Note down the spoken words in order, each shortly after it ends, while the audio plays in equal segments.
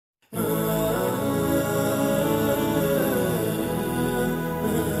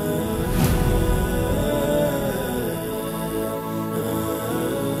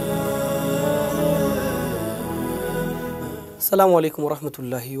السلام عليكم ورحمة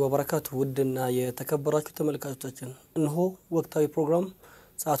الله وبركاته. ودنا يتكبراتكم تملكاتكم إنه وقتاوي بروجرام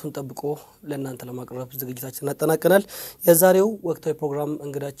ساعتون تبقوا لأن أنت لما قرب زوجتنا تناكنال يزاريو وقتاوي بروجرام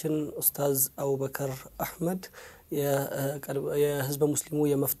إنجراتشن أستاذ أبوبكر أحمد يا حزب مسلمو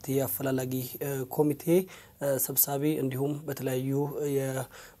يا مفتي فلالاجي كوميتي سبسابي عندهم بتلاقيو يا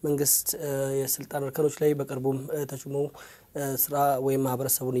منجست يا سلطان ركنوش لاي بقربهم تشمو ስራ ወይ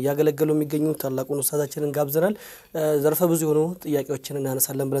ማህበረሰቡን ያገለገሉ የሚገኙ ታላቁን ኡስታዛችንን ጋብዘናል ዘርፈ ብዙ ሆኖ ጥያቄዎችን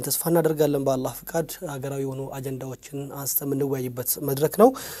እናነሳለን ብለን ተስፋ እናደርጋለን በአላህ ፍቃድ ሀገራዊ ሆኖ አጀንዳዎችን አንስተን እንወያይበት መድረክ ነው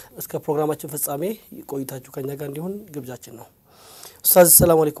እስከ ፕሮግራማችን ፍጻሜ ቆይታችሁ ከኛ ጋር እንዲሆን ግብዣችን ነው ኡስታዝ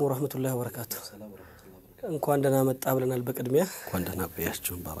ሰላም አለይኩም ወራህመቱላሂ ወበረካቱ እንኳን ደህና መጣ ብለናል በቅድሚያ እንኳን ደህና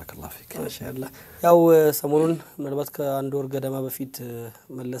ቆያችሁ ባረከላሁ ፊክ ማሻአላህ ያው ሰሞኑን ምናልባት ከአንድ ወር ገደማ በፊት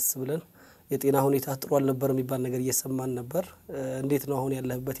መለስ ብለን የጤና ሁኔታ ጥሩ አልነበረም የሚባል ነገር እየሰማን ነበር እንዴት ነው አሁን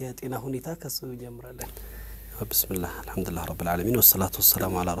ያለህበት የጤና ሁኔታ ከሱ ጀምራለን ቢስሚላህ አልহামዱሊላህ ረብል ዓለሚን ወሰላቱ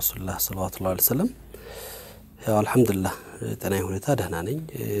ወሰላሙ ዐላ ረሱሊላህ ሰለላሁ ዐለይሂ ወሰለም ያው አልহামዱሊላህ ጤና ሁኔታ ደህና ነኝ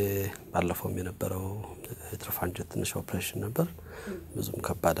ባለፈው የነበረው ትራንስፕላንት ትንሽ ኦፕሬሽን ነበር ብዙም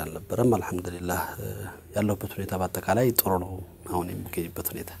ከባድ አልነበረም አልহামዱሊላህ ያለበት ሁኔታ በአጠቃላይ ጥሩ ነው አሁን የሚገኝበት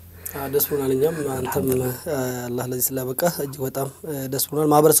ሁኔታ ደስ ብሎናል እኛም አንተም አላህ ለዚህ ስለበቃ እጅግ በጣም ደስ ብሎናል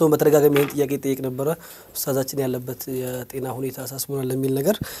ማህበረሰቡን በተደጋጋሚ ይሄን ጥያቄ ጠይቅ ነበር ኡስታዛችን ያለበት የጤና ሁኔታ አሳስቦናል ለሚል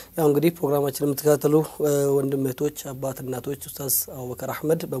ነገር ያው እንግዲህ ፕሮግራማችንን የምትከታተሉ ወንድም እህቶች አባት እናቶች ኡስታዝ አቡበከር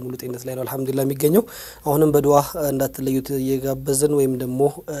አህመድ በሙሉ ጤንነት ላይ ነው አልহামዱሊላህ የሚገኘው አሁንም በዱዓ እንዳትለዩት እየጋበዝን ወይም ደግሞ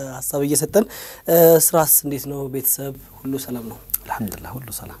ሐሳብ እየሰጠን ስራስ እንዴት ነው ቤተሰብ ሁሉ ሰላም ነው አልহামዱሊላህ ሁሉ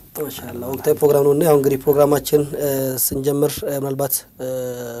ሰላም ማሻአላህ ወቅታዊ ፕሮግራም ነው ያው እንግዲህ ፕሮግራማችን ስንጀምር ምናልባት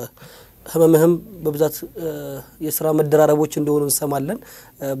ህመምህም በብዛት የሥራ መደራረቦች እንደሆኑ እንሰማለን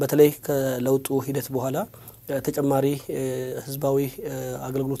በተለይ ከለውጡ ሂደት በኋላ ተጨማሪ ህዝባዊ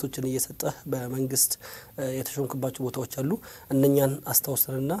አገልግሎቶችን እየሰጠ በመንግስት የተሾምክባቸው ቦታዎች አሉ እነኛን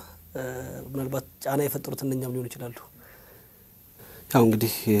አስተዋውሰንና ምናልባት ጫና የፈጠሩት እነኛም ሊሆኑ ይችላሉ ያው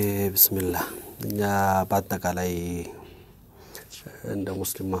እንግዲህ ቢስሚላህ እኛ በአጠቃላይ እንደ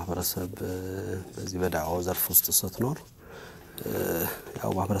ሙስሊም ማህበረሰብ በዚህ በዳዕዋ ዘርፍ ውስጥ ስትኖር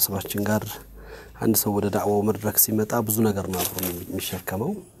ያው ማህበረሰባችን ጋር አንድ ሰው ወደ ዳዕዋው መድረክ ሲመጣ ብዙ ነገር ነው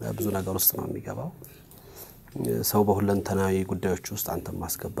የሚሸከመው ብዙ ነገር ውስጥ ነው የሚገባው ሰው በሁለንተናዊ ጉዳዮች ውስጥ አንተም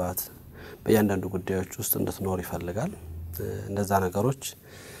ማስገባት በእያንዳንዱ ጉዳዮች ውስጥ እንድትኖር ይፈልጋል እንደዛ ነገሮች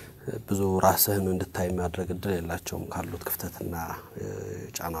ብዙ ራስህን እንድታይ ማድረግ እድል የላቸውም ካሉት ክፍተትና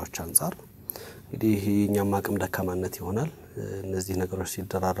ጫናዎች አንፃር እንግዲህ የኛም አቅም ደካማነት ይሆናል እነዚህ ነገሮች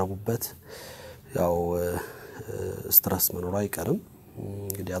ሲደራረቡበት ያው ስትረስ መኖር አይቀርም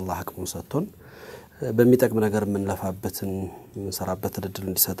እንግዲህ አላህ አቅሙን ሰጥቶን በሚጠቅም ነገር ምንለፋበትን ሰራበት እድል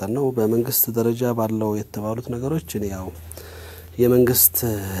እንዲሰጠን ነው በመንግስት ደረጃ ባለው የተባሉት ነገሮች እኔ ያው የመንግስት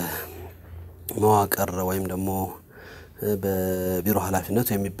መዋቅር ወይም ደግሞ በቢሮ ኃላፊነት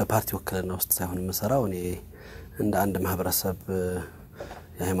ወይም በፓርቲ ወክልና ውስጥ ሳይሆን መሰራው እኔ እንደ አንድ ማህበረሰብ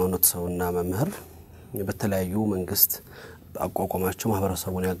የሃይማኖት ሰውና መምህር በተለያዩ መንግስት አቋቋማቸው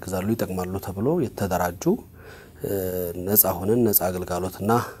ማህበረሰቡን ያግዛሉ ይጠቅማሉ ተብሎ የተደራጁ ነፃ ሆነን ነፃ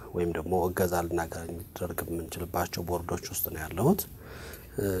አገልግሎትና ወይም ደግሞ እገዛ ልናገኝ ደርግ ምንችልባቸው ቦርዶች ውስጥ ነው ያለሁት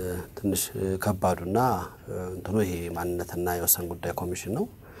ትንሽ ከባዱና እንትኑ ይሄ ማንነትና የወሰን ጉዳይ ኮሚሽን ነው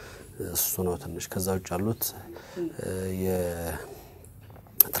እሱ ነው ትንሽ ከዛው ጫሉት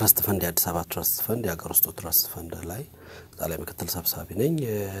የትረስት ፈንድ የአዲስ አበባ ትረስት ፈንድ የሀገር ውስጥ ትረስት ፈንድ ላይ ዛሬ ምክትል ሰብሳቢ ነኝ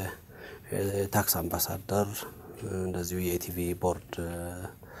ታክስ አምባሳደር እንደዚሁ የኢቲቪ ቦርድ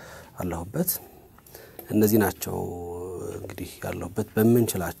አለሁበት እነዚህ ናቸው እንግዲህ ያለሁበት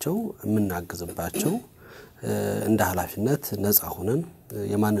በመንችላቸው ምናግዝባቸው እንደ ኃላፊነት ነፃ ሆነን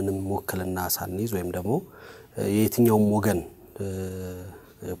የማንንም ወክልና ሳንይዝ ወይም ደግሞ የትኛውም ወገን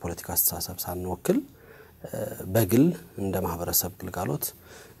የፖለቲካ አስተሳሰብ ሳንወክል በግል እንደ ማህበረሰብ ግልጋሎት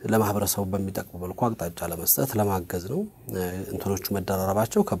ለማህበረሰቡ በሚጠቅሙ መልኩ አቅጣጫ ለመስጠት ለማገዝ ነው እንትኖቹ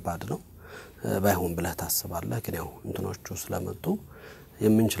መደራረባቸው ከባድ ነው ባይሆን ብለህ ታስባለህ ግን ያው እንትኖቹ ስለመጡ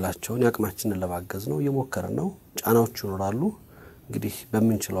የምንችላቸውን ያቅማችንን ለማገዝ ነው እየሞከርን ነው ጫናዎች ይኖራሉ እንግዲህ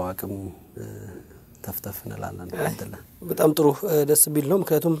በመንችለው አቅም ተፍተፍን ላለን አይደለ በጣም ጥሩ ደስ ቢል ነው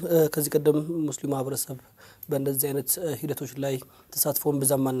ምክንያቱም ከዚህ ቀደም ሙስሊም ማህበረሰብ በእንደዚህ አይነት ሂደቶች ላይ ተሳትፎን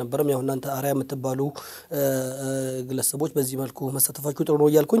በዛም አልነበረም ያው እናንተ አሪያ የምትባሉ ግለሰቦች በዚህ መልኩ መሳተፋችሁ ጥሩ ነው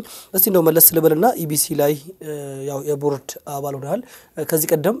ይያልኩኝ እስቲ እንደው መለስ ስለበልና ኢቢሲ ላይ ያው የቦርድ አባል ሆነሃል ከዚህ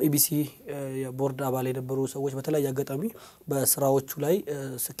ቀደም ኢቢሲ የቦርድ አባል የነበሩ ሰዎች በተለያየ አጋጣሚ በስራዎቹ ላይ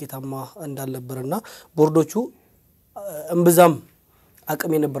ስኬታማ እንዳልነበረና ቦርዶቹ እንብዛም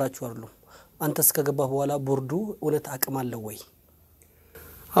አቅም የነበራችሁ አይደሉም አንተስ ከገባ በኋላ ቦርዱ እውነት አቅም አለው ወይ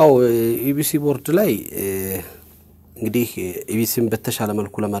አው ኢቢሲ ቦርድ ላይ እንግዲህ ኢቢሲን በተሻለ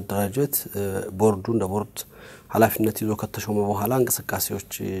መልኩ ለማደራጀት ቦርዱ እንደ ቦርድ ኃላፊነት ይዞ ከተሾመ በኋላ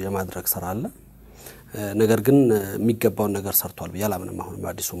እንቅስቃሴዎች የማድረግ ስራ አለ። ነገር ግን የሚገባውን ነገር ሰርቷል በያላምንም አሁን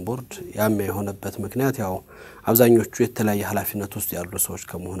አዲሱን ቦርድ ያም የሆነበት ምክንያት ያው አብዛኞቹ የተለያየ ኃላፊነት ውስጥ ያሉ ሰዎች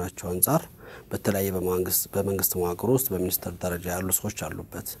ከመሆናቸው አንፃር በተለያየ በመንግስት መዋቅር ውስጥ በሚኒስትር ደረጃ ያሉ ሰዎች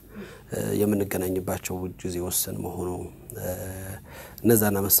አሉበት የምንገናኝባቸው ጊዜ ወሰን መሆኑ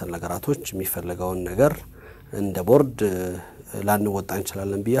እነዛና መሰል ነገራቶች የሚፈልገውን ነገር እንደ ቦርድ ላንወጣ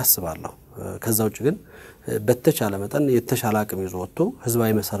እንችላለን ብዬ አስባለሁ። ከዛው ግን በተቻለ መጠን የተሻለ አቅም ይዞ ወጥቶ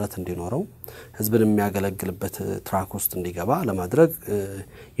ህዝባዊ መሰረት እንዲኖረው ህዝብን የሚያገለግልበት ትራክ ውስጥ እንዲገባ ለማድረግ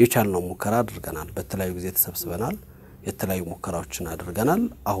የቻልነው ሙከራ አድርገናል። በተለያዩ ጊዜ ተሰብስበናል፣ የተለያዩ ሙከራዎችን አድርገናል።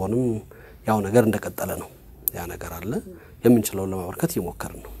 አሁንም ያው ነገር እንደቀጠለ ነው። ያ ነገር አለ የምንችለው ለማበርከት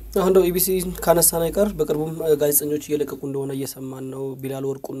እየሞከርን ነው። አሁን ደግሞ ኢቢሲ ካነሳና ይቀር በቅርቡም ጋዜጠኞች እየለቀቁ እንደሆነ እየሰማን ነው። ቢላል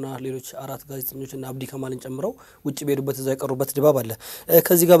ወርቁና ሌሎች 4 ጋዜጠኞችና አብዲ ከማልን ጨምረው ውጭ ቤሩበት እዛ የቀሩበት ድባብ አለ።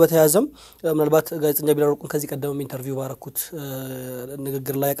 ከዚህ ጋር በተያያዘም ምናልባት ጋዜጠኛ ቢላል ወርቁን ከዚህ ቀደም ኢንተርቪው ባረኩት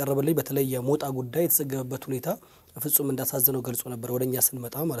ንግግር ላይ ያቀረበልኝ በተለይ የሞጣ ጉዳይ የተዘገበበት ሁኔታ ፍጹም እንዳሳዘነው ገልጾ ነበር ወደኛ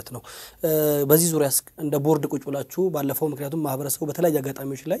ስንመጣ ማለት ነው። በዚህ ዙሪያ እንደ ቦርድ ቁጭ ብላችሁ ባለፈው ምክንያቱም ማህበረሰቡ በተለያየ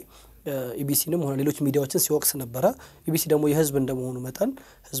አጋጣሚዎች ላይ ኢቢሲንም ሆነ ሌሎች ሚዲያዎችን ሲወቅስ ነበር። ኢቢሲ ደግሞ የህዝብ እንደመሆኑ መጠን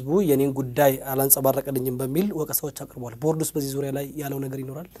ህዝቡ የኔን ጉዳይ አላንጸባረቀልኝም በሚል ወቀሳዎች አቅርቧል። ቦርዱስ በዚህ ዙሪያ ላይ ያለው ነገር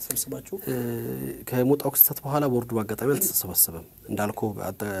ይኖራል? ተሰብስባችሁ ከሞጣው ክስተት በኋላ ቦርዱ በአጋጣሚ አልተሰበሰበም። እንዳልኩ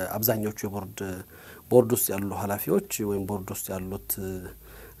አብዛኞቹ ቦርድ ውስጥ ያሉ ኃላፊዎች ወይም ቦርድ ውስጥ ያሉት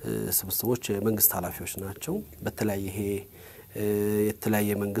ስብስቦች መንግስት ኃላፊዎች ናቸው። በተለያየ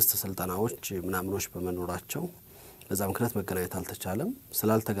የተለያየ መንግስት ስልጣናዎች ምናምኖች በመኖራቸው በዛ ምክንያት መገናኘት አልተቻለም።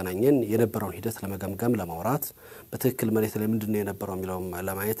 ስላልተገናኘን የነበረውን ሂደት ለመገምገም ለማውራት በትክክል መሬት ላይ ምንድነው የነበረው የሚለው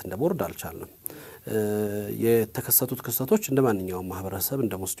ለማየት እንደ ቦርድ አልቻልንም። የተከሰቱት ክስተቶች እንደማንኛውም ማህበረሰብ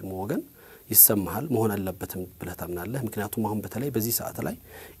እንደ ሙስሊሙ ወገን ይሰማሃል መሆን አለበትም ብለህ ታምናለህ። ምክንያቱም አሁን በተለይ በዚህ ሰዓት ላይ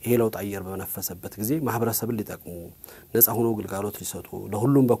ይሄ ለውጥ አየር በነፈሰበት ጊዜ ማህበረሰብን ሊጠቅሙ ነፃ ሆኖ ግልጋሎት ሊሰጡ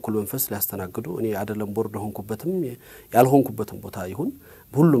ለሁሉም በኩል መንፈስ ሊያስተናግዱ እኔ አይደለም ቦርድ ሆንኩበትም ያልሆንኩበትም ቦታ ይሁን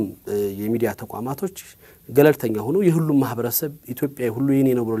ሁሉም የሚዲያ ተቋማቶች ገለልተኛ ሆኖ የሁሉም ማህበረሰብ ኢትዮጵያ ሁሉ የኔ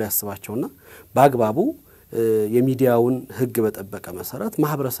ነው ብሎ ሊያስባቸውና በአግባቡ የሚዲያውን ህግ በተጠበቀ መሰረት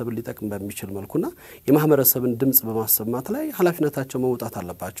ማህበረሰብን ሊጠቅም በሚችል መልኩና የማህበረሰብን ድምጽ በማሰማት ላይ ኃላፊነታቸው መውጣት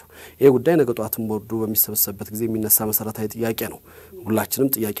አለባቸው። ይሄ ጉዳይ ነገ ጧትም ቦርዱ በሚሰበሰብበት ጊዜ የሚነሳ መሰረታዊ ጥያቄ ነው።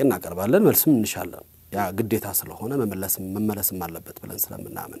 ሁላችንም ጥያቄ እናቀርባለን፣ መልስም እንሻለን። ያ ግዴታ ስለሆነ መመለስም አለበት ብለን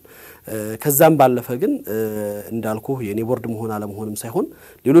ስለምናምን ከዛም ባለፈ ግን እንዳልኩ የኔ ቦርድ መሆን አለመሆንም ሳይሆን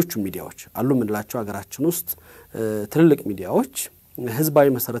ሌሎቹ ሚዲያዎች አሉ ምንላቸው ሀገራችን ውስጥ ትልልቅ ሚዲያዎች ህዝባዊ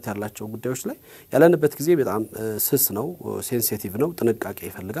መሰረት ያላቸው ጉዳዮች ላይ ያለንበት ጊዜ በጣም ስስ ነው፣ ሴንሲቲቭ ነው፣ ጥንቃቄ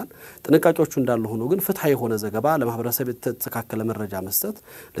ይፈልጋል። ጥንቃቄዎቹ እንዳሉ ሆኖ ግን ፍትሃዊ የሆነ ዘገባ ለማህበረሰብ የተስተካከለ መረጃ መስጠት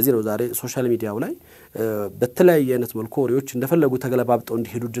ለዚህ ነው ዛሬ ሶሻል ሚዲያው ላይ በተለያየ አይነት መልኩ ወሬዎች እንደፈለጉ ተገለባብጠው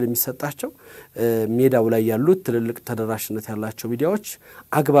እንዲሄዱ ድል የሚሰጣቸው ሜዳው ላይ ያሉት ትልልቅ ተደራሽነት ያላቸው ሚዲያዎች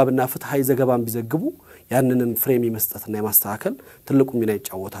አግባብና ፍትሃዊ ዘገባን ቢዘግቡ ያንንም ፍሬም መስጠትና የማስተካከል ትልቁ ሚና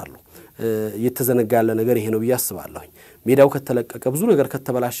ይጫወታሉ። የተዘነጋ ያለ ነገር ይሄ ነው ብያስባለሁ። ሜዳው ከተለቀቀ ብዙ ነገር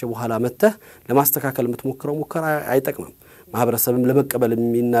ከተበላሸ በኋላ መተህ ለማስተካከል የምትሞክረው ሙከራ አይጠቅምም። ማህበረሰብም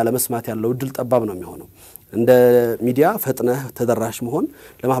ለመቀበልና ለመስማት ያለው ድል ጠባብ ነው የሚሆነው። እንደ ሚዲያ ፈጥነህ ተደራሽ መሆን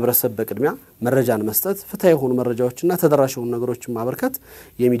ለማህበረሰብ በቅድሚያ መረጃን መስጠት ፍትሃዊ የሆኑ መረጃዎችና ተደራሽ የሆኑ ነገሮችን ማበርከት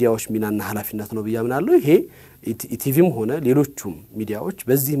የሚዲያዎች ሚናና ኃላፊነት ነው ብያምናለሁ። ይሄ ኢቲቪም ሆነ ሌሎቹም ሚዲያዎች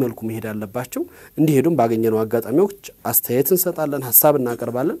በዚህ መልኩ መሄድ አለባቸው። እንዲሄዱም ባገኘነው አጋጣሚዎች አስተያየት እንሰጣለን፣ ሐሳብ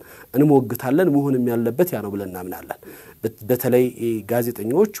እናቀርባለን፣ እንሞግታለን። መሆንም ያለበት ያ ነው ብለን እናምናለን። በተለይ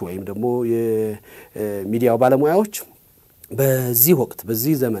ጋዜጠኞች ወይም ደግሞ የሚዲያው ባለሙያዎች በዚህ ወቅት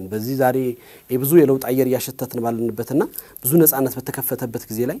በዚህ ዘመን በዚህ ዛሬ ብዙ የለውጥ አየር ያሸተትን ባለንበትና ብዙ ነፃነት በተከፈተበት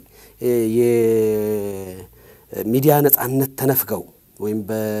ጊዜ ላይ የሚዲያ ነፃነት ተነፍገው ወይም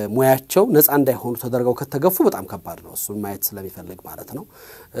በሙያቸው ነፃ እንዳይሆኑ ተደርገው ከተገፉ በጣም ከባድ ነው። እሱ ማየት ስለሚፈልግ ማለት ነው።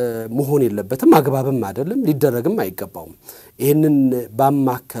 መሆን የለበትም፣ አግባብም አይደለም፣ ሊደረግም አይገባውም። ይሄንን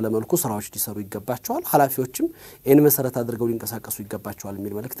ባማከለ መልኩ ስራዎች ሊሰሩ ይገባቸዋል። ኃላፊዎችም ይሄን መሰረት አድርገው ሊንቀሳቀሱ ይገባቸዋል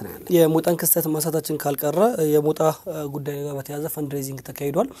የሚል መልእክት ነው ያለው። የሞጣን ክስተት ማሳታችን ካልቀረ የሞጣ ጉዳይ ጋር በተያያዘ ፈንድሬዚንግ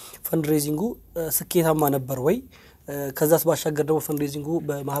ተካሂዷል። ፈንድሬዚንጉ ስኬታማ ነበር ወይ? ከዛስ ባሻገር ደግሞ ፈንድሬዚንጉ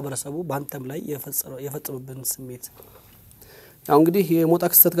በማህበረሰቡ በአንተም ላይ የፈጸመብን ስሜት ያው እንግዲህ የሞጣ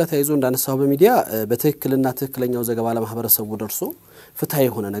ክስተት ጋር ተያይዞ እንዳነሳው በሚዲያ በትክክልና ትክክለኛው ዘገባ ለማህበረሰቡ ደርሶ ፍትሃዊ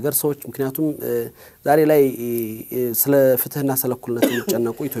የሆነ ነገር ሰዎች ምክንያቱም ዛሬ ላይ ስለ ፍትህና ስለ እኩልነት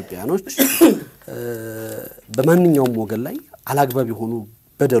የሚጨነቁ ኢትዮጵያኖች በማንኛውም ወገን ላይ አላግባብ የሆኑ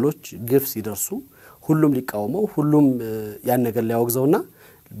በደሎች ግፍ ሲደርሱ ሁሉም ሊቃወመው ሁሉም ያን ነገር ሊያወግዘውና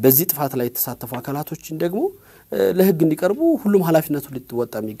በዚህ ጥፋት ላይ የተሳተፉ አካላቶችን ደግሞ ለህግ እንዲቀርቡ ሁሉም ኃላፊነቱን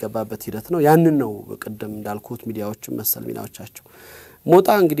ሊወጣ የሚገባበት ሂደት ነው ያንን ነው በቀደም እንዳልኩት ሚዲያዎችም መሰል ሚናዎቻቸው ሞጣ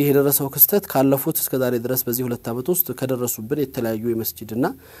እንግዲህ የደረሰው ክስተት ካለፉት እስከ ዛሬ ድረስ በዚህ 2 አመት ውስጥ ከደረሱብን የተለያዩ የመስጂድና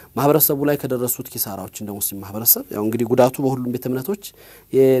ማህበረሰቡ ላይ ከደረሱት ኪሳራዎች እንደ ሙስሊም ማህበረሰብ ያው እንግዲህ ጉዳቱ በሁሉም ቤተ እምነቶች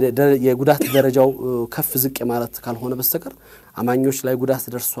የጉዳት ደረጃው ከፍ ዝቅ ማለት ካልሆነ በስተቀር አማኞች ላይ ጉዳት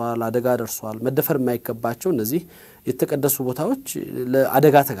ደርሷል አደጋ ደርሷል መደፈር የማይከባቸው እነዚህ የተቀደሱ ቦታዎች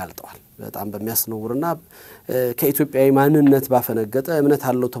ለአደጋ ተጋልጠዋል በጣም በሚያስነውርና ከኢትዮጵያዊ ማንነት ባፈነገጠ እምነት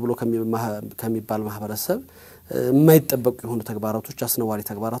አለው ተብሎ ከሚባል ማህበረሰብ የማይጠበቁ የሆኑ ተግባራቶች አስነዋሪ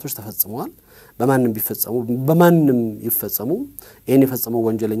ተግባራቶች ተፈጽመዋል በማንም ይፈጸሙ ይሄን የፈጸመው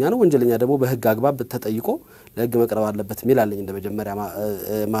ወንጀለኛ ነው ወንጀለኛ ደግሞ በህግ አግባብ ተጠይቆ ለህግ መቅረብ አለበት ሚላልኝ እንደመጀመሪያ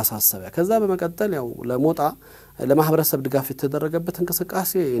ማሳሰቢያ ከዛ በመቀጠል ያው ለሞጣ ለማህበረሰብ ድጋፍ የተደረገበት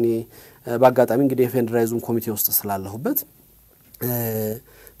እንቅስቃሴ እኔ በአጋጣሚ እንግዲህ የፈንድራይዚንግ ኮሚቴ ውስጥ ስላለሁበት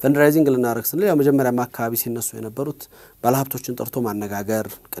ፈንድራይዚንግ ለናረክ ስንል ያው መጀመሪያ ማካባቢ ሲነሱ የነበሩት ባለሀብቶችን ጠርቶ ማነጋገር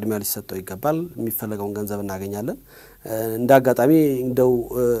ቅድሚያ ሊሰጠው ይገባል የሚፈልገውን ገንዘብ እናገኛለን እንዳጋጣሚ እንደው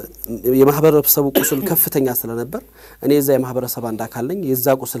የማህበረሰቡ ቁስል ከፍተኛ ስለነበር እኔ እዛ የማህበረሰብ አንድ አካል ነኝ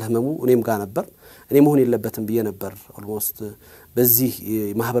የዛ ቁስል ህመሙ እኔም ጋር ነበር እኔ መሆን የለበትም ብዬ ነበር ኦልሞስት በዚህ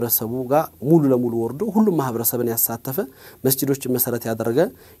ማህበረሰቡ ጋር ሙሉ ለሙሉ ወርዶ ሁሉም ማህበረሰብን ያሳተፈ መስጂዶችን መሰረት ያደረገ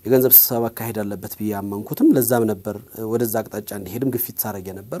የገንዘብ ስብሰባ አካሄድ አለበት ብዬ አመንኩትም ለዛም ነበር ወደዛ አቅጣጫ እንዲሄድም ግፊት ሳረግ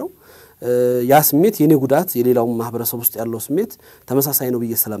የነበረው ያ ስሜት የኔ ጉዳት የሌላው ማህበረሰብ ውስጥ ያለው ስሜት ተመሳሳይ ነው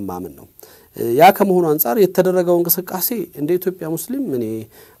ብዬ ስለማምን ነው ያ ከመሆኑ አንፃር የተደረገው እንቅስቃሴ እንደ ኢትዮጵያ ሙስሊም እኔ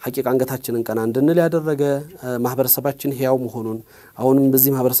ሐቂቃ አንገታችንን ቀና እንድንል ያደረገ ማህበረሰባችን ህያው መሆኑን አሁንም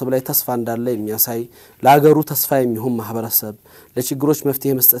በዚህ ማህበረሰብ ላይ ተስፋ እንዳለ የሚያሳይ ለሀገሩ ተስፋ የሚሆን ማህበረሰብ ለችግሮች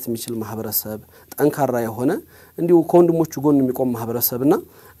መፍትሄ መስጠት የሚችል ማህበረሰብ ጠንካራ የሆነ እንዲሁ ከወንድሞቹ ጎን የሚቆም ማህበረሰብና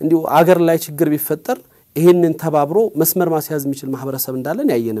እንዲሁ አገር ላይ ችግር ቢፈጠር ይሄንን ተባብሮ መስመር ማስያዝ የሚችል ማህበረሰብ እንዳለን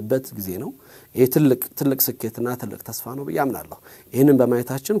ያየንበት ጊዜ ነው ይሄ ትልቅ ስኬትና ትልቅ ተስፋ ነው በያምናለሁ ይሄንን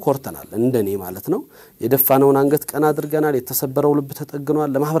በማየታችን ኮርተናል እንደኔ ማለት ነው የደፋነውን አንገት ቀና አድርገናል የተሰበረው ልብ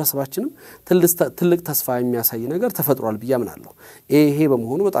ተጠግኗል ለማህበረሰባችንም ትልቅ ተስፋ የሚያሳይ ነገር ተፈጥሯል በያምናለሁ ይሄ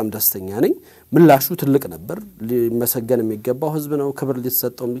በመሆኑ በጣም ደስተኛ ነኝ ምላሹ ትልቅ ነበር ሊመሰገን የሚገባው ህዝብ ነው ክብር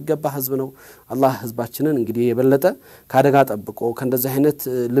ሊሰጠው የሚገባ ህዝብ ነው አላህ ህዝባችንን እንግዲህ የበለጠ ካደጋ ጠብቆ ከእንደዚህ አይነት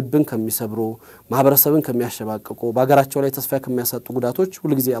ልብን ከሚሰብሩ ማህበረሰብን ከሚያሸባቅቁ በአገራቸው ላይ ተስፋ ከሚያሳጡ ጉዳቶች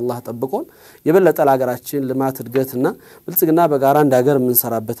ሁሉ ጊዜ አላህ ጠብቆን የበለጠ ለሀገራችን ልማት እድገትና ብልጽግና በጋራ እንዳገር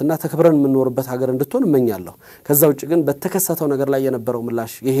ምንሰራበትና ተከብረን ምንኖርበት ሀገር እንድትሆን እመኛለሁ ከዛ ውጭ ግን በተከሰተው ነገር ላይ የነበረው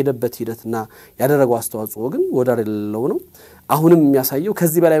ምላሽ የሄደበት ሂደትና ያደረገው አስተዋጽኦ ግን ወዳር የሌለው ነው አሁንም የሚያሳየው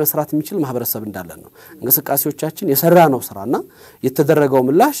ከዚህ በላይ መስራት የሚችል ማህበረሰብ እንዳለን ነው እንቅስቃሴዎቻችን የሰራ ነው ስራና የተደረገው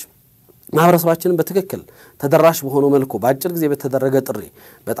ምላሽ ማህበረሰባችንን በትክክል ተደራሽ በሆነ መልኩ በአጭር ጊዜ በተደረገ ጥሪ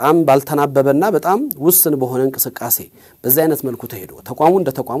በጣም ባልተናበበና በጣም ውስን በሆነ እንቅስቃሴ በዛ አይነት መልኩ ተሄዶ ተቋሙ እንደ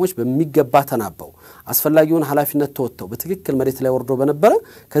ተቋሞች በሚገባ ተናበው አስፈላጊውን ኃላፊነት ተወጥተው በትክክል መሬት ላይ ወርዶ በነበረ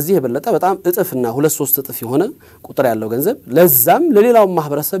ከዚህ የበለጠ በጣም እጥፍና 2-3 እጥፍ የሆነ ቁጥር ያለው ገንዘብ ለዛም ለሌላው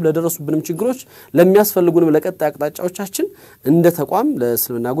ማህበረሰብ ለደረሱብንም ችግሮች ለሚያስፈልጉንም ለቀጣይ አቅጣጫዎቻችን እንደ ተቋም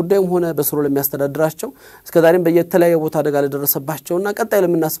ለእስልምና ጉዳይም ሆነ በስሩ ለሚያስተዳድራቸው እስከዛሬም በየተለያየ ቦታ አደጋ ለደረሰባቸውና ቀጣይ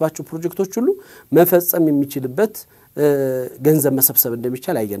ለምናስባቸው ፕሮጀክቶች ሁሉ መፈጸም የሚችልበት ገንዘብ መሰብሰብ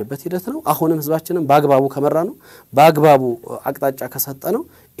እንደሚቻል ያየንበት ሂደት ነው አሁንም ህዝባችንን በአግባቡ ከመራ ነው በአግባቡ አቅጣጫ ከሰጠ ነው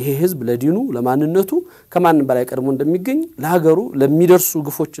ይሄ ህዝብ ለዲኑ ለማንነቱ ከማንም በላይ ቀድሞ እንደሚገኝ ለሀገሩ ለሚደርሱ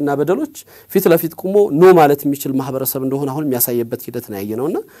ግፎችና በደሎች ፊት ለፊት ቆሞ ኖ ማለት የሚችል ማህበረሰብ እንደሆነ አሁን የሚያሳየበት ሂደት ነው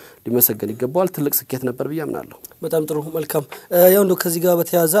ያየነውና ሊመሰገን ይገባዋል ትልቅ ስኬት ነበር በያምናለሁ በጣም ጥሩ መልካም ያው እንደው ከዚህ ጋር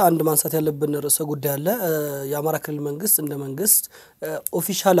በተያያዘ አንድ ማንሳት ያለብን ርዕሰ ጉዳይ አለ የአማራ ክልል መንግስት እንደ መንግስት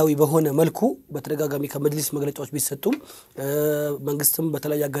ኦፊሻላዊ በሆነ መልኩ በተደጋጋሚ ከመጅሊስ መግለጫዎች ቢሰጡም መንግስትም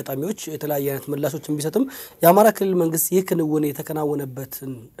በተለያየ አጋጣሚዎች የተለያየ አይነት ምላሾችን ቢሰጥም የአማራ ክልል መንግስት የክንውን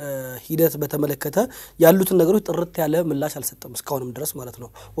የተከናወነበትን ሂደት በተመለከተ ያሉትን ነገሮች ጥርት ያለ ምላሽ አልሰጠም እስካሁንም ድረስ ማለት ነው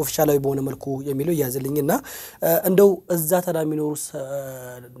ኦፊሻላዊ በሆነ መልኩ የሚለው ያዘልኝና እንደው እዛ ተዳሚኖሩ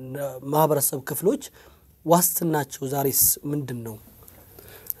ማህበረሰብ ክፍሎች ዋስትናቸው ዛሬስ ምንድነው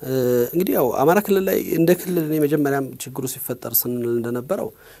እንግዲህ ያው አማራ ክልል ላይ እንደ ክልል እኔ መጀመሪያም ችግሩ ሲፈጠር ስንል እንደነበረው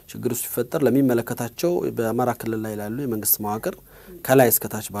ችግሩ ሲፈጠር ለሚመለከታቸው በአማራ ክልል ላይ ያሉ የመንግስት መዋቅር ከላይ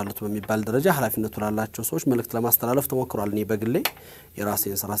እስከታች ባሉት በሚባል ደረጃ ኃላፊነቱ ላላቸው ሰዎች መልእክት ለማስተላለፍ ተሞክሯል እኔ በግሌ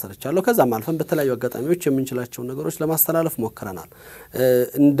የራሴን ስራ ሰርቻለሁ ከዛም አልፈን በተለያዩ አጋጣሚዎች የምንችላቸው ነገሮች ለማስተላለፍ ሞክረናል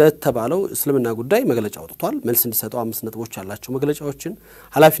እንደተባለው እስልምና ጉዳይ መግለጫ አውጥቷል መልስ እንዲሰጠው 5 ነጥቦች ያላቸው መግለጫዎችን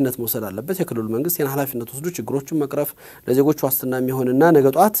ኃላፊነት መውሰድ አለበት የክልሉ መንግስት የና ኃላፊነት ወስዶ ችግሮችን መቅረፍ ለዜጎች ዋስትና የሚሆንና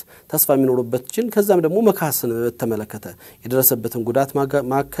ነገጧት ተስፋ የሚኖርበትን ከዛም ደግሞ መካሰን ተመለከተ የደረሰበትን ጉዳት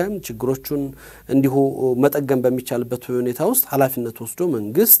ማከም ችግሮቹን እንዲሁ መጠገም በሚቻልበት ሁኔታ ውስጥ ኃላፊነት ኃላፊነት ወስዶ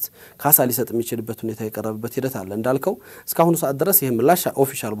መንግስት ካሳ ሊሰጥ የሚችልበት ሁኔታ የቀረበበት ሂደት አለ እንዳልከው እስካሁን ሰዓት ድረስ ይሄ ምላሽ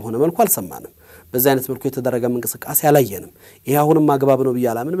ኦፊሻል በሆነ መልኩ አልሰማንም በዛ አይነት መልኩ የተደረገ እንቅስቃሴ አላየንም ይሄ አሁንም ማግባብ ነው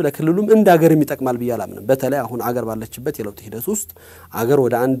በያላምን ለክልሉም እንደ ሀገር የሚጠቅማል በያላምን በተለይ አሁን ሀገር ባለችበት የለውጥ ሂደት ውስጥ ሀገር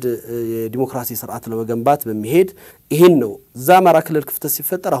ወደ አንድ የዲሞክራሲ ስርዓት ለመገንባት በሚሄድ ይሄን ነው ዛማራ ክልል ክፍተት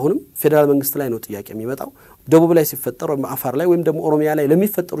ሲፈጠር አሁንም ፌደራል መንግስት ላይ ነው ጥያቄ የሚመጣው ደቡብ ላይ ሲፈጠር ወይም አፋር ላይ ወይም ደግሞ ኦሮሚያ ላይ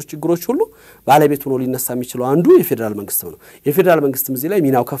ለሚፈጠሩ ችግሮች ሁሉ ባለቤት ሆኖ ሊነሳ የሚችለው አንዱ የፌደራል መንግስት ነው የፌደራል መንግስትም እዚህ ላይ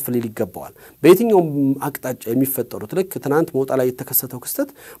ሚናው ከፍ ሊል ይገባዋል በየትኛው አቅጣጫ የሚፈጠሩት ልክ ትናንት ሞጣ ላይ የተከሰተው ክስተት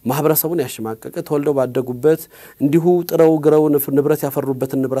ማህበረሰቡን ያሽማቀቀ ተወልደው ባደጉበት እንዲሁ ጥረው ግረው ንብረት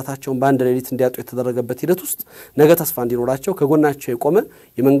ያፈሩበትን ንብረታቸውን በአንድ ሌሊት እንዲያጡ የተደረገበት ሂደት ውስጥ ነገ ተስፋ እንዲኖራቸው ከጎናቸው የቆመ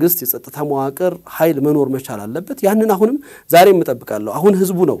የመንግስት የጸጥታ መዋቅር ኃይል መኖር መቻል አለበት ያንን አሁንም ዛሬም መጠብቃለሁ አሁን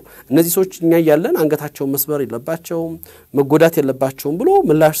ህዝቡ ነው እነዚህ ሰዎች እኛ ያያለን አንገታቸው መስበር የለባቸው መጎዳት የለባቸውም ብሎ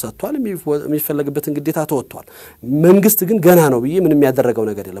ምላሽ ሰጥቷል የሚፈልግበትን ግዴታ ተወጥቷል መንግስት ግን ገና ነው ብዬ ምንም ያደረገው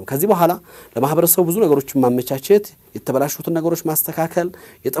ነገር የለም ከዚህ በኋላ ለማህበረሰቡ ብዙ ነገሮችን ማመቻቸት የተበላሹትን ነገሮች ማስተካከል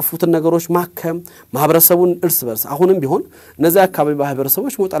የጠፉትን ነገሮች ማከም ማህበረሰቡን እርስ በርስ አሁንም ቢሆን እነዚህ አካባቢ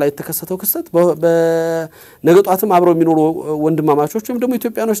ማህበረሰቦች ሞጣ ላይ የተከሰተው ክስተት በነገጧትም አብረው የሚኖሩ ወንድማማቾች ወይም ደግሞ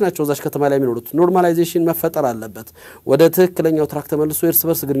ኢትዮጵያኖች ናቸው ዛሽ ከተማ ላይ የሚኖሩት ኖርማላይዜሽን መፈጠር አለበት ወደ ትክክለኛው ትራክ ተመልሶ እርስ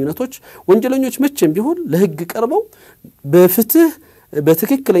በርስ ግንኙነቶች ወንጀለኞች መቼም ቢሆን ለህግ ቀርበው በፍትህ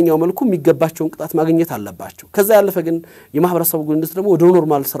በትክክለኛው መልኩ የሚገባቸውን ቅጣት ማግኘት አለባቸው ከዛ ያለፈ ግን የማህበረሰቡ ግንኙነት ደግሞ ወደ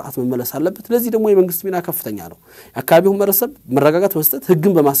ኖርማል ስርዓት መመለስ አለበት ለዚህ ደግሞ የመንግስት ሚና ከፍተኛ ነው የአካባቢው ማህበረሰብ መረጋጋት መስጠት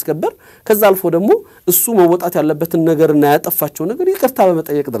ህግን በማስከበር ከዛ አልፎ ደግሞ እሱ መወጣት ያለበትን ነገርና ያጠፋቸው ነገር ይቅርታ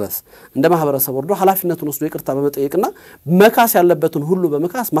በመጠየቅ ድረስ እንደ ማህበረሰብ ወርዶ ኃላፊነቱን ወስዶ ይቅርታ በመጠየቅና መካስ ያለበትን ሁሉ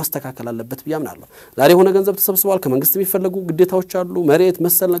በመካስ ማስተካከል አለበት ብያምናለሁ ዛሬ ሆነ ገንዘብ ተሰብስቧል ከመንግስት የሚፈልጉ ግዴታዎች አሉ መሬት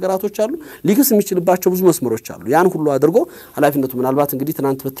መሰል ነገራቶች አሉ ሊክስ የሚችልባቸው ብዙ መስመሮች አሉ ያን ሁሉ አድርጎ ኃላፊነቱ ምናልባት እንግዲህ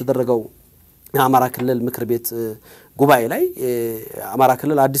ትናንት በተደረገው የአማራ ክልል ምክር ቤት ጉባኤ ላይ አማራ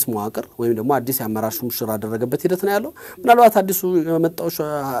ክልል አዲስ መዋቅር ወይም ደግሞ አዲስ ያመራሹ ምሽራ አደረገበት ሂደት ነው ያለው ምናልባት አዲሱ የመጣው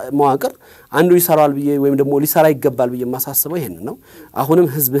መዋቅር አንዱ ይሰራል ብዬ ወይም ደግሞ ሊሰራ ይገባል ብዬ ማሳስበው ይሄን ነው አሁንም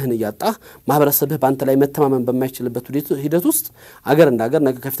ህዝብህን ያጣህ ማህበረሰብህ ባንተ ላይ መተማመን በማይችልበት ሂደት ውስጥ አገር እንዳገር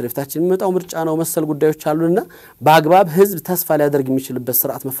ነገ ከፊት ለፊታችን የሚመጣው ምርጫ ነው መሰል ጉዳዮች አሉና በአግባብ ህዝብ ተስፋ ሊያደርግ የሚችልበት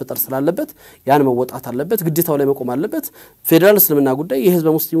ስርዓት መፈጠር ስላለበት ያን መወጣት አለበት ግዴታው ላይ መቆም አለበት ፌደራል እስልምና ጉዳይ የህዝብ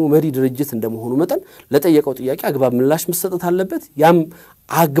ሙስሊሙ መሪ ድርጅት እንደመሆኑ መጠን ለጠየቀው ጥያቄ አግባብ ምላሽ መስጠት አለበት ያም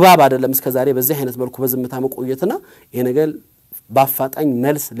አግባብ አይደለም እስከዛሬ በዚህ አይነት መልኩ በዝምታ መቆየትና ይሄ ነገር ባፋጣኝ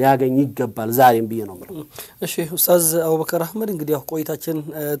መልስ ሊያገኝ ይገባል ዛሬም ብዬ ነው ማለት እሺ ኡስታዝ አቡበከር አህመድ እንግዲህ ያው ቆይታችን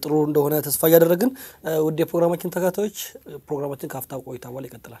ጥሩ እንደሆነ ተስፋ ያደረግን ወደ ፕሮግራማችን ተካታዮች ፕሮግራማችን ካፍታ ቆይታ በኋላ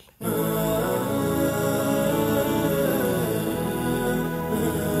ይቀጥላል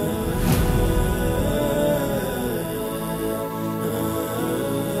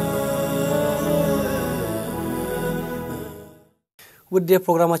ውድ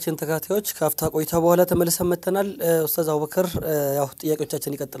የፕሮግራማችን ተካታዮች ካፍታ ቆይታ በኋላ ተመልሰን መተናል ኡስታዝ አቡበከር ያው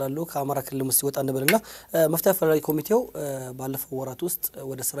ጥያቄዎቻችን ይቀጥላሉ ከአማራ ክልል ውስጥ ይወጣ እንደበለና መፍትሄ አፈላላጊ ኮሚቴው ባለፈው ወራት ውስጥ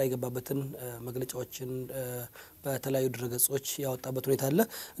ወደ ስራ የገባበትን መግለጫዎችን በተለያዩ ድረገጾች ያወጣበት ሁኔታ አለ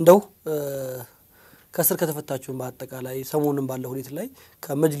እንደው ከስር ከተፈታችሁን በአጠቃላይ ሰሞኑን ባለው ሁኔታ ላይ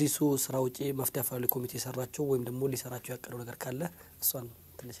ከመጅሊሱ ስራ ውጪ መፍትሄ አፈላላጊ ኮሚቴ ሰራቸው ወይም ደግሞ ሊሰራቸው ያቀደው ነገር ካለ እሷን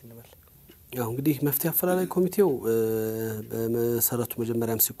ትንሽ እንበል ያው እንግዲህ መፍትሄ አፈላላጊ ኮሚቴው በመሰረቱ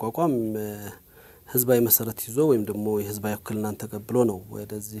መጀመሪያም ሲቋቋም ህዝባዊ መሰረት ይዞ ወይም ደግሞ የህዝባዊ ውክልናን ተቀብሎ ነው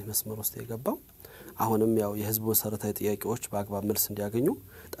ወደዚህ መስመር ውስጥ የገባው አሁንም ያው የህዝቡ መሰረታዊ ጥያቄዎች በአግባብ መልስ እንዲያገኙ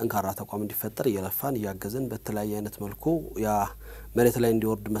ጠንካራ ተቋም እንዲፈጠር እየለፋን እያገዘን በተለያየ አይነት መልኩ ያ መሬት ላይ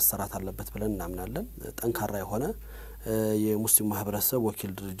እንዲወርድ መሰራት አለበት ብለን እናምናለን ጠንካራ የሆነ የሙስሊም ማህበረሰብ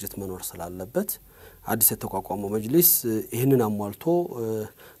ወኪል ድርጅት መኖር ስላለበት አዲስ የተቋቋመው መጅሊስ ይህንን አሟልቶ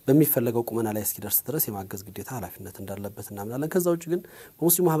በሚፈለገው ቁመና ላይ እስኪደርስ ድረስ የማገዝ ግዴታ ኃላፊነት እንዳለበት እናምናለን ከዛው ግን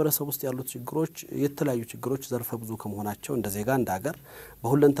በሙስሊም ማህበረሰብ ውስጥ ያሉት ችግሮች የተለያዩ ችግሮች ዘርፈ ብዙ ከመሆናቸው እንደ ዜጋ እንደ ሀገር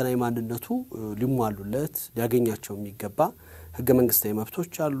በሁለንተናዊ ማንነቱ ሊሟሉለት ሊያገኛቸው የሚገባ ህገ መንግስታዊ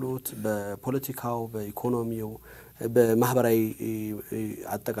መብቶች አሉት በፖለቲካው በኢኮኖሚው በማህበራዊ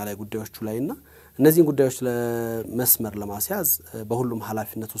አጠቃላይ ጉዳዮቹ ላይና እነዚህን ጉዳዮች ለመስመር ለማስያዝ በሁሉም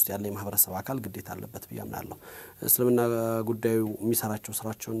ኃላፊነት ውስጥ ያለ የማህበረሰብ አካል ግዴታ አለበት ብያምናለሁ እስልምና ጉዳዩ የሚሰራቸው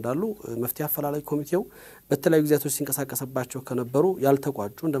ስራቸው እንዳሉ መፍትሄ አፈላላጊ ኮሚቴው በተለያዩ ጊዜያቶች ሲንቀሳቀስባቸው ከነበሩ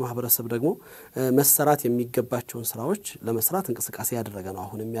ያልተቋጩ እንደ ማህበረሰብ ደግሞ መሰራት የሚገባቸውን ስራዎች ለመስራት እንቅስቃሴ ያደረገ ነው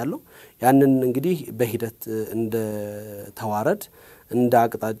አሁንም ያለው ያንን እንግዲህ በሂደት እንደ ተዋረድ እንደ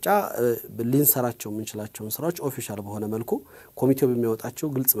አቅጣጫ ሊንሰራቸው የምንችላቸውን ስራዎች ኦፊሻል በሆነ መልኩ ኮሚቴው በሚያወጣቸው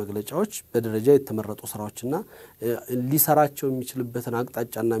ግልጽ መግለጫዎች በደረጃ የተመረጡ ስራዎችና ሊሰራቸው የሚችልበትን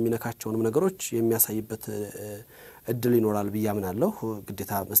አቅጣጫና የሚነካቸውን ነገሮች የሚያሳይበት እድል ይኖራል ብያምናለሁ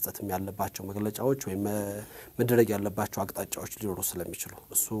ግዴታ መስጠትም ያለባቸው መግለጫዎች ወይ መደረግ ያለባቸው አቅጣጫዎች ሊኖሩ ስለሚችሉ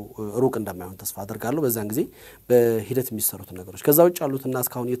እሱ ሩቅ እንደማይሆን ተስፋ አደርጋለሁ በዛን ጊዜ በሂደት የሚሰሩት ነገሮች ከዛ ውጭ ያሉትና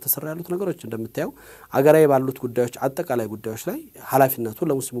እስካሁን እየተሰራ ያሉት ነገሮች እንደምታየው አገራዊ ባሉት ጉዳዮች አጠቃላይ ጉዳዮች ላይ ኃላፊነቱ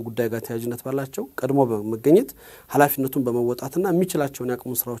ለሙስሊሙ ጉዳይ ጋር ተያያዥነት ባላቸው ቀድሞ በመገኘት ኃላፊነቱን በመወጣትና የሚችላቸውን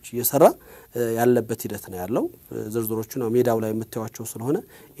ያቅሙ ስራዎች እየሰራ ያለበት ሂደት ነው ያለው ዝርዝሮቹ ነው ሜዳው ላይ የምታዩቸው ስለሆነ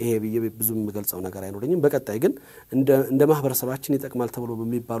ይሄ ብዙም የምገልጸው ነገር አይኖርኝም በቀጣይ ግን እንደ ማህበረሰባችን ይጠቅማል ተብሎ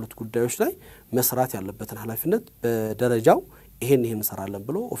በሚባሉት ጉዳዮች ላይ መስራት ያለበትን ኃላፊነት በደረጃው ይሄን እንሰራለን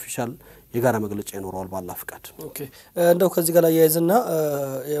ብሎ ኦፊሻል የጋራ መግለጫ ይኖራል ባላ ፍቃድ ኦኬ እንደው ከዚህ ጋር ያያይዝና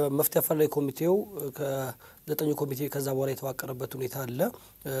የመፍትሄ አፈላላይ ኮሚቴው ከዘጠኙ ኮሚቴ ከዛ በኋላ የተዋቀረበት ሁኔታ አለ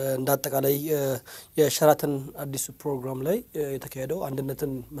እንደ አጠቃላይ የሸራተን አዲስ ፕሮግራም ላይ የተካሄደው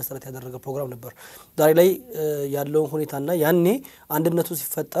አንድነትን መሰረት ያደረገ ፕሮግራም ነበር ዛሬ ላይ ያለው ሁኔታና ያኔ አንድነቱ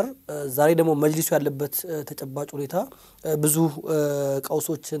ሲፈጠር ዛሬ ደግሞ መጅሊሱ ያለበት ተጨባጭ ሁኔታ ብዙ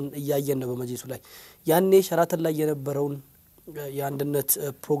ቀውሶችን እያየን ነው በመጅሊሱ ላይ ያኔ ሸራተን ላይ የነበረውን የአንድነት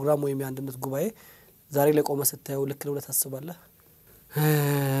ፕሮግራም ወይም የአንድነት ጉባኤ ዛሬ ላይ ቆመ ስታየው ልክ ነው ለታስባለህ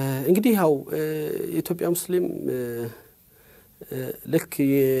እንግዲህ ያው ኢትዮጵያ ሙስሊም ልክ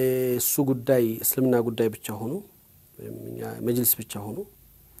የሱ ጉዳይ እስልምና ጉዳይ ብቻ ሆኖ መጅሊስ ብቻ ሆኖ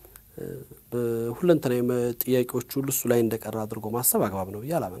በሁለንተናዊ ጥያቄዎች ሁሉ እሱ ላይ እንደቀራ አድርጎ ማሰብ አግባብ ነው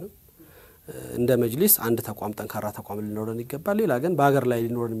ያላመንም እንደ መጅሊስ አንድ ተቋም ጠንካራ ተቋም ሊኖረን ይገባል ሌላ ግን በአገር ላይ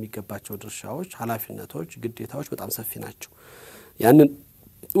ሊኖረን የሚገባቸው ድርሻዎች ኃላፊነቶች ግዴታዎች በጣም ሰፊ ናቸው ያንን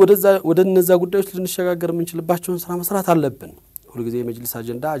ወደ እነዛ ጉዳዮች ልንሸጋገር የምንችልባቸውን ስራ መስራት አለብን ሁሉ ጊዜ የመጅሊስ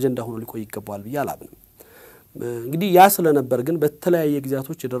አጀንዳ ሆኖ ሊቆይ ይገባል ብያላምንም እንግዲህ ያ ስለነበር ግን በተለያየ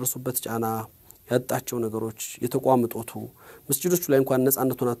ጊዜያቶች የደረሱበት ጫና ያጣቸው ነገሮች የተቋምጦቱ መስጂዶቹ ላይ እንኳን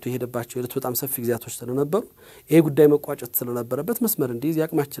ነጻነቱን አጥቶ የሄደባቸው የለት በጣም ሰፊ ጊዜያቶች ስለነበሩ ይሄ ጉዳይ መቋጨት ስለነበረበት መስመር እንዲዝ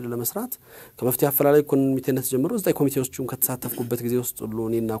ያቅማችን ለመስራት ከመፍትሄ አፈላላይ ኮሚቴነት ጀምሮ እዛ ኮሚቴዎቹም ከተሳተፍኩበት ጊዜ ውስጥ ሁሉ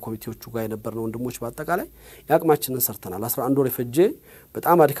እኔና ኮሚቴዎቹ ጋር የነበርነው ወንድሞች በአጠቃላይ ያቅማችንን ሰርተናል 11 ወር የፈጀ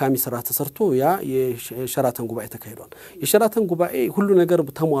በጣም አድካሚ ስራ ተሰርቶ ያ የሸራተን ጉባኤ ተካሂዷል የሸራተን ጉባኤ ሁሉ ነገር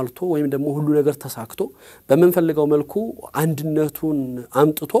ተሟልቶ ወይም ደግሞ ሁሉ ነገር ተሳክቶ በመንፈልገው መልኩ አንድነቱን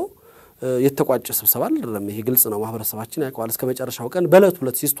አምጥቶ የተቋጨ ስብሰባ አይደለም ይሄ ግልጽ ነው ማህበረሰባችን ያውቃል እስከ መጨረሻው ቀን በለት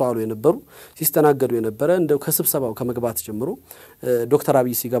ሁለት ሲስተዋሉ የነበሩ ሲስተናገዱ የነበረ እንደው ከስብሰባው ከመግባት ጀምሮ ዶክተር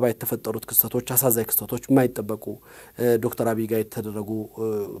አብይ ሲገባ የተፈጠሩት ክስተቶች አሳዛኝ ክስተቶች የማይጠበቁ ዶክተር አብይ ጋር የተደረጉ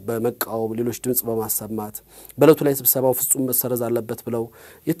በመቃወም ሌሎች ድምጽ በማሰማት በለቱ ላይ ስብሰባው ፍጹም መሰረዝ አለበት ብለው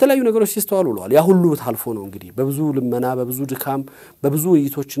የተለያዩ ነገሮች ሲስተዋሉ ብለዋል ያ ሁሉ ታልፎ ነው እንግዲህ በብዙ ልመና በብዙ ድካም በብዙ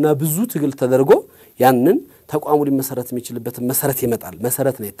ውይይቶችና ብዙ ትግል ተደርጎ ያንን ተቋሙ ሊመሰረት የሚችልበት መሰረት ይመጣል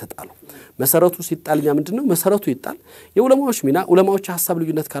መሰረት ነው የተጣለው መሰረቱ ሲጣልኛ ምንድነው መሰረቱ ይጣል የዑለማዎች ሚና ዑለማዎች ሐሳብ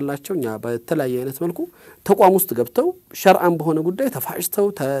ልዩነት ካላቸውኛ በተለያየ አይነት መልኩ ተቋም ውስጥ ገብተው ሸርዓን በሆነ ጉዳይ ተፋጭተው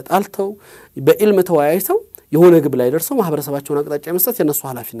ተጣልተው በኢልም ተወያይተው የሆነ ግብ ላይ ደርሰው ማህበረሰባቸውን አቅጣጫ መስጠት የነሱ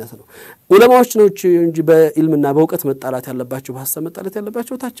ኃላፊነት ነው ዑለማዎች ነው እንጂ በኢልምና በእውቀት መጣላት ያለባቸው በሐሳብ መጣላት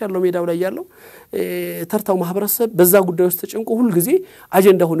ያለባቸው ታች ያለው ሜዳው ላይ ያለው ተርታው ማህበረሰብ በዛ ጉዳይ ውስጥ ተጨንቆ ሁሉ ጊዜ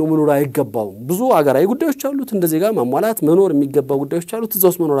አጀንዳ ሆኖ መኖር አይገባው ብዙ አገራዊ ጉዳዮች አሉት እንደዚህ ጋር ማሟላት መኖር የሚገባው ጉዳዮች አሉት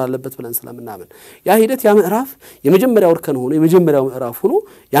እዛውስ መኖር አለበት ብለን ስለምናምን ያ ሂደት ያ ምዕራፍ የመጀመሪያው እርከን ሆኖ የመጀመሪያው ምዕራፍ ሆኖ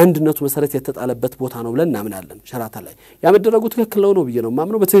የአንድነቱ መሰረት የተጣለበት ቦታ ነው ብለን እናምናለን ሸራታ ላይ ያ መደረጉ ትክክል ነው ብዬ ነው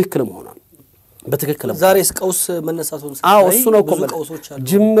ማምነው በትክክል መሆኑን በትክክል ዛሬስ ቀውስ መነሳቱን እሱ ነው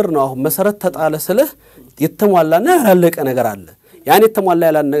ጅምር ነው አሁን መሰረት ተጣለ ስለ የተሟላና ያላለቀ ነገር አለ ያን የተሟላ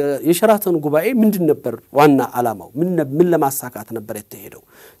ያላነ የሸራተን ጉባኤ ምንድን ነበር ዋና አላማው ምን ለማሳካት ነበር የተሄደው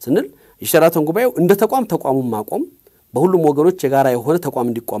ስንል የሸራተን ጉባኤው እንደ ተቋሙን ማቆም በሁሉም ወገኖች የጋራ የሆነ ተቋም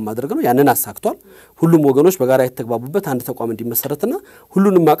እንዲቋም ማድረግ ነው ያንን አሳክቷል ሁሉም ወገኖች በጋራ የተግባቡበት አንድ ተቋም እንዲመሰረትና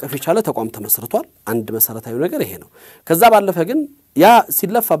ሁሉንም ማቀፍ የቻለ ተቋም ተመስርቷል አንድ መሰረታዊ ነገር ይሄ ነው ከዛ ባለፈ ግን ያ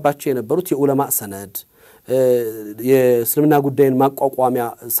ሲለፋባቸው የነበሩት የዑለማ ሰነድ የእስልምና ጉዳይን ማቋቋሚያ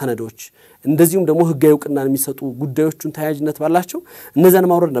ሰነዶች እንደዚሁም ደግሞ ህጋዊ ዕውቅናን የሚሰጡ ጉዳዮችን ተያያዥነት ባላቸው እነዛን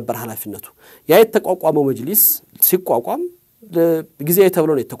ማውረድ ነበር ኃላፊነቱ ያ የተቋቋመው መጅሊስ ሲቋቋም ጊዜያዊ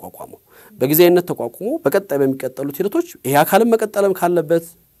ተብሎ ነው የተቋቋመው በጊዜያዊነት ተቋቁሞ በቀጣይ በሚቀጥሉት ሂደቶች ይሄ አካልም መቀጠልም ካለበት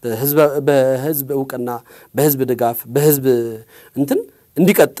በህዝብ ዕውቅና በህዝብ ድጋፍ በህዝብ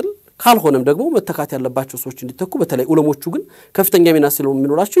እንዲቀጥል ካልሆነም ደግሞ መተካት ያለባቸው ሰዎች እንዲተኩ በተለይ ዑለሞቹ ግን ከፍተኛ ሚና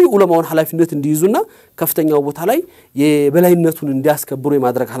ስለሚኖራቸው የዑለማውን ኃላፊነት እንዲይዙና ከፍተኛው ቦታ ላይ የበላይነቱን እንዲያስከብሩ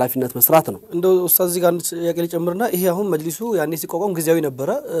የማድረግ ኃላፊነት መስራት ነው እንደው ኡስታዝ እዚህ ጋር ያቀል ጨምርና ይሄ አሁን መጅሊሱ ያኔ ሲቋቋም ጊዜያዊ ነበረ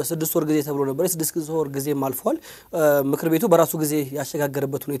 6 ወር ጊዜ ተብሎ ነበር 6 ወር ጊዜ ማልፏል ምክር ቤቱ በራሱ ጊዜ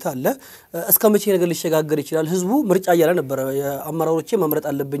ያሸጋገረበት ሁኔታ አለ እስከ መቼ ነገር ሊሸጋገር ይችላል ህዝቡ ምርጫ ያለ ነበር አመራሮቼ መምረጥ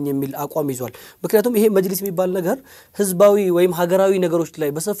አለብኝ የሚል አቋም ይዟል ምክንያቱም ይሄ መጅሊስ የሚባል ነገር ህዝባዊ ወይም ሀገራዊ ነገሮች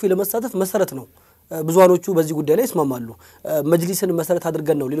ላይ በሰፊው ለመሳተፍ መሰረት ነው ብዙዋኖቹ በዚህ ጉዳይ ላይ ይስማማሉ መጅሊስን መሰረት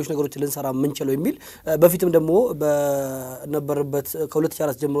አድርገን ነው ሌሎች ነገሮችን ልንሰራ ምንችለው የሚል በፊትም ደግሞ በነበረበት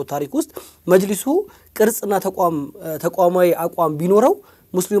ከ2004 ጀምሮ ታሪክ ውስጥ መጅሊሱ ቅርጽና ተቋማዊ አቋም ቢኖረው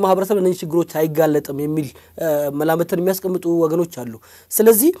ሙስሊሙ ማህበረሰብ ለነዚህ ችግሮች አይጋለጥም የሚል መላመትን የሚያስቀምጡ ወገኖች አሉ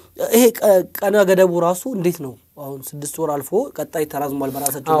ስለዚህ ይሄ ቀና ገደቡ ራሱ እንዴት ነው አሁን 6 ወር አልፎ ቀጣይ ተራዝሟል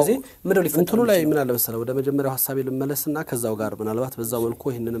በራሳቸው ጊዜ ምንድነው ሊፈጠሩ እንትኑ ላይ ምን አለ መሰለው ወደ መጀመሪያው ሐሳቤ ልመለስና ከዛው ጋር ምናልባት በዛው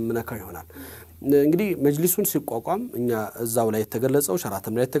መልኩ ይሄንንም ምነካው ይሆናል እንግዲህ መጅሊሱን ሲቋቋም እኛ እዛው ላይ ተገለጸው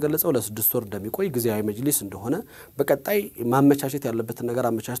ሸራተም ላይ ተገለጸው ለ6 ወር እንደሚቆይ ግዚያዊ መጅሊስ እንደሆነ በቀጣይ ማመቻቸት ያለበት ነገር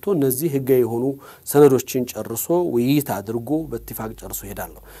አመቻችቶ እነዚህ ህጋዊ የሆኑ ሰነዶችን ጨርሶ ውይይት አድርጎ በትፋቅ ጨርሶ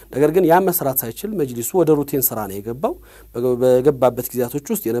ይሄዳል ነገር ግን ያ መስራት ሳይችል መጅሊሱ ወደ ሩቲን ስራ ነው የገባው በገባበት ግዚያቶች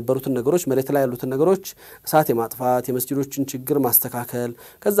ውስጥ የነበሩትን ነገሮች መሬት ላይ ያሉትን ነገሮች እሳት ማጥፋት የመስጂዶችን ችግር ማስተካከል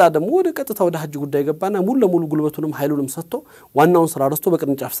ከዛ ደግሞ ወደ ቀጥታ ወደ ሐጅ ጉዳይ ገባና ሙሉ ለሙሉ ጉልበቱንም ኃይሉንም ሰጥቶ ዋናውን ስራ ረስቶ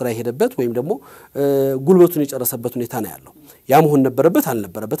በቅርንጫፍ ስራ ይሄደበት ወይም ደግሞ ጉልበቱን የጨረሰበት ሁኔታ ነው ያለው ያ መሆን ነበረበት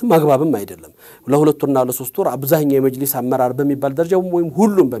አልነበረበትም ማግባብም አይደለም ለሁለቱና ለሶስት ወር አብዛኛው የመጅሊስ አመራር በሚባል ደረጃ ወይም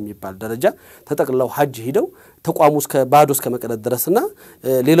ሁሉም በሚባል ደረጃ ተጠቅለው ሐጅ ሄደው ተቋሙ እስከ ባዶ እስከ መቀደድ ድረስና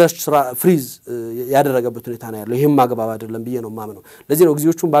ሌሎች ስራ ፍሪዝ ያደረገበት ሁኔታ ነው ያለው ይሄም ማግባብ አይደለም ብዬ ነው ማምነው ለዚህ ነው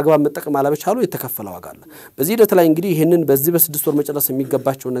ግዚያዎቹን ባግባብ መጠቀም አለመቻሉ የተከፈለው ዋጋ አለ በዚህ ሂደት ላይ እንግዲህ ይሄንን በዚህ በ6 ወር መጨረስ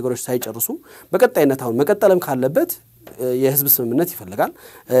የሚገባቸው ነገሮች ሳይጨርሱ በቀጣይነት አሁን መቀጠልም ካለበት የህዝብ ስምምነት ይፈልጋል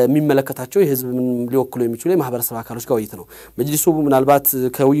የሚመለከታቸው የህዝብ ሊወክሉ የሚችሉ የማህበረሰብ አካሎች ጋር ውይይት ነው መጅሊሱ ምናልባት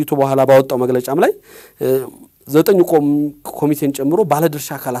ከውይይቱ በኋላ ባወጣው መግለጫም ላይ 9 ኮሚቴን ጨምሮ ባለድርሻ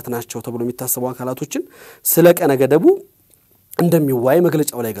አካላት ናቸው ተብሎ የሚታሰቡ አካላቶችን ስለ ቀነ ገደቡ እንደሚዋይ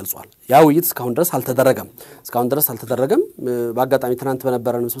መግለጫው ላይ ገልጿል ያ ውይይት እስካሁን ድረስ አልተደረገም በአጋጣሚ ትናንት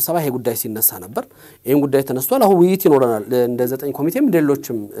በነበረን ስብሰባ ይሄ ጉዳይ ሲነሳ ነበር ይሄን ጉዳይ ተነስቷል አሁን ውይይት ይኖርናል እንደ 9 ኮሚቴም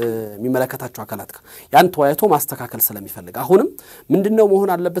ሌሎችም የሚመለከታቸው አካላት ያን ተወያይቶ ማስተካከል ስለሚፈልግ አሁንም ምንድነው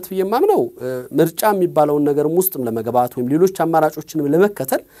መሆን አለበት በየማምነው ምርጫ የሚባለውን ነገር ውስጥም ለመግባት ወይም ሌሎች አማራጮችንም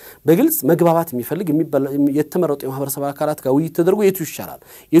ለመከተል በግልጽ መግባባት የሚፈልግ የተመረጡ የማህበረሰብ አካላት ጋር ውይይት ተደርጎ የቱ ይሻላል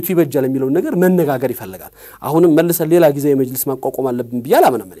የቱ ይበጃል የሚለው ነገር መነጋገር ይፈልጋል አሁንም መልሰን ሌላ ጊዜ የመጅሊስ ማቋቋም አለብን ብያል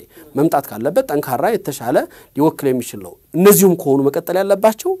አመነም ነኝ መምጣት ካለበት ጠንካራ የተሻለ ሊወክል የሚችል ነው እነዚህም ከሆኑ መቀጠል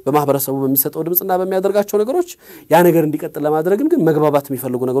ያለባቸው በማህበረሰቡ በሚሰጠው ድምጽና በሚያደርጋቸው ነገሮች ያ ነገር እንዲቀጥል ለማድረግ ግን መግባባት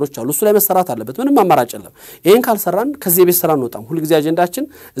የሚፈልጉ ነገሮች አሉ እሱ ላይ መሰራት አለበት ምንም አማራጭ የለም ይሄን ካልሰራን ከዚህ ቤት ስራ እንወጣም ሁሉ ጊዜ አጀንዳችን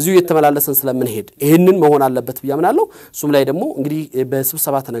እዚሁ የተመላለሰን ስለምንሄድ ይሄንን መሆን አለበት ብያምናለሁ እሱም ላይ ደግሞ እንግዲህ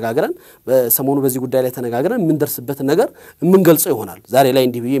በስብሰባ ተነጋግረን በሰሞኑ በዚህ ጉዳይ ላይ ተነጋግረን ምን ደርስበት ነገር ምን ገልጸው ይሆናል ዛሬ ላይ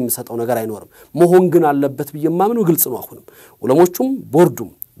እንዲህ ብዬ የምሰጠው ነገር አይኖርም መሆን ግን አለበት ብየማምነው ግልጽ ነው አሁንም ዑለሞቹም ቦርዱም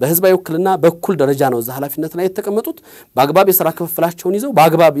በህዝባዊ ወክልና በኩል ደረጃ ነው ዘሐላፊነት ላይ የተቀመጡት በአግባብ የሥራ ክፍፍላቸውን ይዘው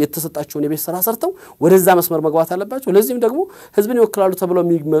በአግባብ የተሰጣቸውን የቤት ሥራ ሰርተው ወደዛ መስመር መግባት አለባቸው ለዚህም ደግሞ ህዝብን ይወክላሉ ተብለው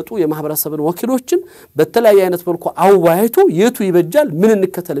የሚመጡ የማህበረሰብን ወኪሎችን በተለያየ አይነት መልኩ አዋይቶ የቱ ይበጃል ምን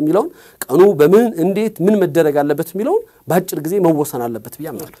እንከተል የሚለውን ቀኑ በምን እንዴት ምን መደረግ አለበት የሚለውን ባጭር ጊዜ መወሰን አለበት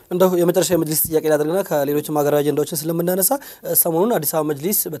ብያምናለሁ እንደው የመጨረሻ የመጅሊስ ጥያቄ ያደርግና ከሌሎችም ሀገራዊ አጀንዳዎችን ስለምናነሳ ሰሞኑን አዲስ አበባ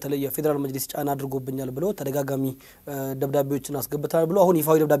መጅሊስ በተለይ የፌደራል መጅሊስ ጫና አድርጎብኛል ብሎ ተደጋጋሚ ደብዳቤዎችን አስገብታል ብሎ አሁን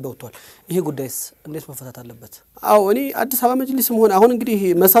ይፋዊ ደብዳቤ ወጥቷል ይሄ ጉዳይስ እንዴት መፈታት አለበት አው እኔ አዲስ አበባ መጅሊስም ሆነ አሁን እንግዲህ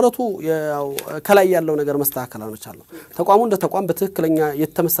መሰረቱ ያው ከላይ ያለው ነገር መስተካከል አልቻለም ተቋሙ እንደ ተቋም በትክክለኛ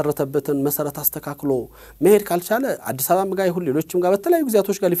የተመሰረተበትን መሰረት አስተካክሎ መሄድ ካልቻለ አዲስ አበባ ጋር ይሁን ሌሎችም ጋር በተለያዩ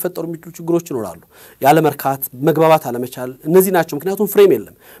ግዚያቶች ጋር ሊፈጠሩ የሚችሉ ችግሮች ይኖራሉ ያለ መርካት መግባባት አለመቻል እነዚህ ናቸው ምክንያቱም ፍሬም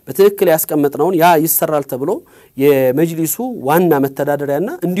የለም በትክክል ያስቀመጥነውን ያ ይሰራል ተብሎ የመጅሊሱ ዋና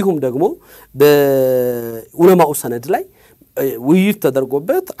መተዳደሪያና እንዲሁም ደግሞ በዑለማው ሰነድ ላይ ውይይት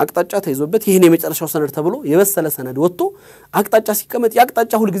ተደርጎበት አቅጣጫ ተይዞበት ይሄን የመጨረሻው ሰነድ ተብሎ የበሰለ ሰነድ ወጥቶ አቅጣጫ ሲቀመጥ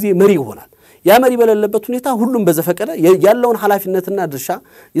ያቅጣጫ ሁሉ ጊዜ መሪ ይሆናል ያ መሪ በለለበት ሁኔታ ሁሉም በዘፈቀደ ያለውን ሐላፊነትና ድርሻ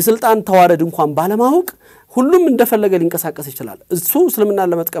የስልጣን ተዋረድ እንኳን ባለማወቅ ሁሉም እንደፈለገ ሊንቀሳቀስ ይችላል እሱ እስልምና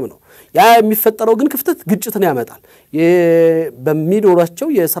ለመጥቀም ነው ያ የሚፈጠረው ግን ክፍተት ግጭትን ያመጣል በሚኖራቸው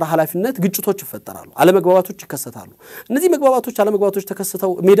የሥራ ሐላፊነት ግጭቶች ይፈጠራሉ አለመግባባቶች ይከሰታሉ እነዚህ አለመግባባቶች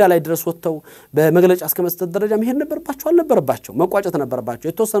ተከስተው ሜዳ ላይ ድረስ ወጥተው በመግለጫ እስከመስጠት ደረጃ መሄድ ነበረባቸው መቋጨት ነበረባቸው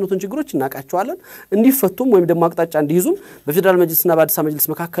የተወሰኑትን ችግሮች እናቃቸዋለን እንዲፈቱም ወይም ደግሞ አቅጣጫ እንዲይዙም በፌደራል መጅሊስና በአዲስ አበባ መጅሊስ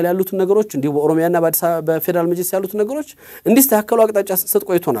መካከል ያሉትን ነገሮች እንዲሁ በኦሮሚያና በፌደራል መጅሊስ ያሉትን ነገሮች እንዲስተካከሉ አቅጣጫ ሲሰጥ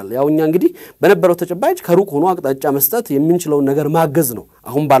ቆይቶናል ያው እኛ እንግዲህ በነበረው ተጨባጭ ሆኖ አቅጣጫ መስጠት የምንችለው ነገር ማገዝ ነው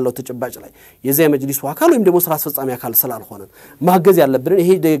አሁን ባለው ተጨባጭ ላይ የዚያ መጅሊሱ አካል ወይም ደግሞ ስራ አስፈጻሚ አካል ስላልሆነ ማገዝ ያለብን ይሄ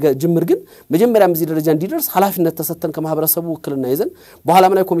ጅምር ግን መጀመሪያም እዚህ ደረጃ እንዲደርስ ሐላፊነት ተሰጥተን ከማህበረሰቡ ወክልና ይዘን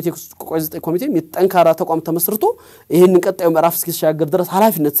በኋላም ላይ ኮሚቴም የጠንካራ ተቋም ተመስርቶ ይሄን ቀጣዩ ምዕራፍ እስኪሻገር ድረስ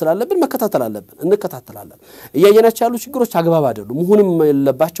ሐላፊነት ስላለብን እንከታተላለን እያየናቸው ያሉ ችግሮች አግባብ አይደሉም መሆንም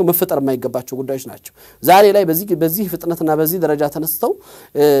የለባቸው መፈጠር የማይገባቸው ጉዳዮች ናቸው ዛሬ ላይ በዚህ ፍጥነትና በዚህ ደረጃ ተነስተው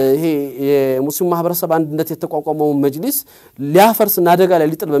ይሄ የሙስሊም ማህበረሰብ አንድነት የተቋቋመው መጅሊስ ሊያፈርስና አደጋ ላይ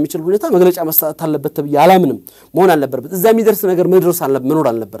ሊጥል በሚችል ሁኔታ መግለጫ መስጠት አለበት ያላምንም መሆን አልነበረበት እዛ የሚደርስ ነገር መኖር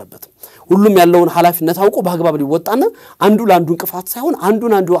አልነበረበት ሁሉም ያለውን ሐላፊነት አውቆ በአግባብ ሊወጣና አንዱ ለአንዱ እንቅፋት ሳይሆን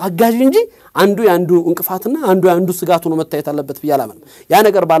አንዱ አጋዥ እንጂ አንዱ እንቅፋትና አንዱ ስጋት ሆኖ መታየት አለበት ያላምንም ያ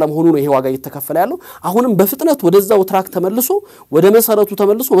ነገር ባለመሆኑ ነው ይሄ ዋጋ እየተከፈለ ያለው አሁንም በፍጥነት ወደዛው ትራክ ተመልሶ ወደ መሰረቱ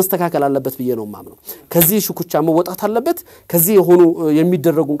ተመልሶ መስተካከል አለበት ነው ማምነው ከዚህ ሽኩቻ መወጣት አለበት ከዚህ የሆኑ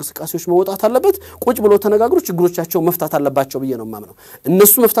የሚደረጉ እንቅስቃሴዎች መወጣት አለበት ቁጭ ብሎ ተነጋግሮ ችግሮቻቸው መፍታት አለባቸው ነው ማምነው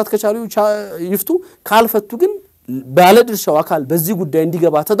እነሱ መፍታት ከቻሉ ይፍቱ ካልፈቱ ግን ባለድርሻው አካል በዚህ ጉዳይ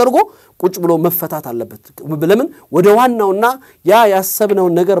እንዲገባ ተደርጎ ቁጭ ብሎ መፈታት አለበት ለምን ወደ ዋናውና ያ ያሰብነው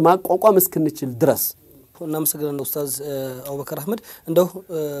ነገር ማቋቋም እስክንችል ድረስ እናመሰግናለን ኡስታዝ አቡበከር አህመድ እንደው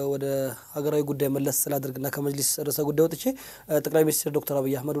ወደ ሀገራዊ ጉዳይ መለስ ስላደርግና ከመጅሊስ ርዕሰ ጉዳይ ወጥቼ ጠቅላይ ሚኒስትር ዶክተር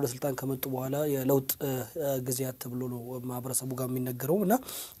አብይ አህመድ ወደ ስልጣን ከመጡ በኋላ የለውጥ ጊዜያት ተብሎ ነው ማህበረሰቡ ጋር የሚነገረውና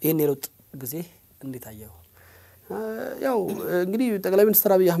ይሄን የለውጥ ጊዜ እንዴት አየው ያው እንግዲህ ጠቅላይ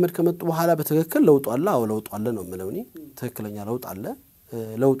ሚኒስትር አብይ አህመድ ከመጡ በኋላ በትክክል ለውጥ አለ አው ለውጥ አለ ነው የምለውኒ ትክክለኛ ለውጥ አለ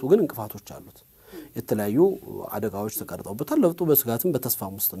ለውጡ ግን እንቅፋቶች አሉት የተለያዩ አደጋዎች ተቀርጠውበታል ለውጡ በስጋትም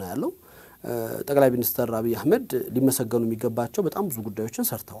በተስፋም ውስጥ ነው ያለው ጠቅላይ ሚኒስትር አብይ አህመድ ሊመሰገኑ የሚገባቸው በጣም ብዙ ጉዳዮችን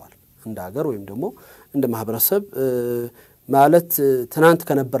ሰርተዋል እንደ ሀገር ወይም ደግሞ እንደ ማህበረሰብ ማለት ትናንት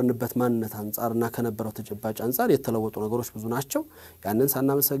ከነበርንበት ማንነት አንፃርና ከነበረው ተጨባጭ አንፃር የተለወጡ ነገሮች ብዙ ናቸው ያንን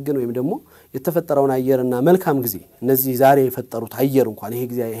ሳናመሰግን ወይም ደግሞ የተፈጠረውን አየርና መልካም ጊዜ እነዚህ ዛሬ የፈጠሩት አየር እንኳን ይሄ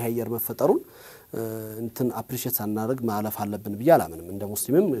ጊዜ ይሄ አየር መፈጠሩን እንትን አፕሪሺየት ሳናደርግ ማለፍ አለብን ብያላምንም እንደ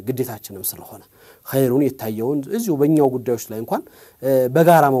ሙስሊምም ግዴታችንም ስለሆነ ኸይሩን የታየውን እዚሁ በእኛው ጉዳዮች ላይ እንኳን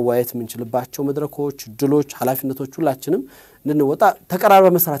በጋራ መዋየት የምንችልባቸው መድረኮች ድሎች ኃላፊነቶች ሁላችንም እንንወጣ ተቀራርበ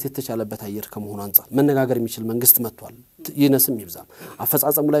መስራት የተቻለበት አየር ከመሆኑ አንፃር መነጋገር የሚችል መንግስት መጥቷል ይነስም ይብዛም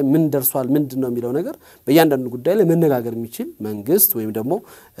አፈጻጸሙ ላይ ምን ደርሷል ምንድነው የሚለው ነገር በእያንዳንዱ ጉዳይ ላይ መነጋገር የሚችል መንግስት ወይም ደግሞ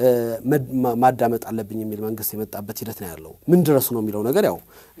ማዳመጥ አለብኝ የሚል መንግስት የመጣበት ሂደት ነው ያለው ምን ድረስ ነው የሚለው ነገር ያው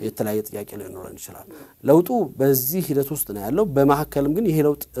የተለያየ ጥያቄ ሊኖረን ይችላል ለውጡ በዚህ ሂደት ውስጥ ነው ያለው በመሐከልም ግን ይሄ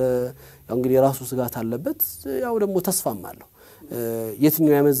ለውጥ ያው እንግዲህ ራሱ ስጋት አለበት ያው ደግሞ ተስፋም አለው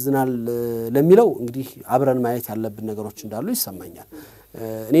የትኛው ያመዝናል ለሚለው እንግዲህ አብረን ማየት ያለብን ነገሮች እንዳሉ ይሰማኛል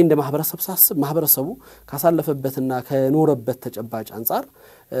እኔ እንደ ማህበረሰብ ሳስብ ማህበረሰቡ ካሳለፈበትና ከኖረበት ተጨባጭ አንፃር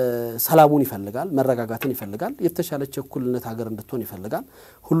ሰላሙን ይፈልጋል መረጋጋትን ይፈልጋል የተሻለች እኩልነት ሀገር እንድትሆን ይፈልጋል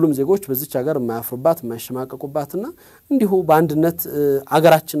ሁሉም ዜጎች በዚች ሀገር የማያፍሩባት የማይሸማቀቁባትና እንዲሁ በአንድነት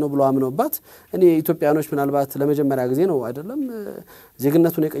ሀገራችን ነው ብለው አምነውባት እኔ ኢትዮጵያኖች ምናልባት ለመጀመሪያ ጊዜ ነው አይደለም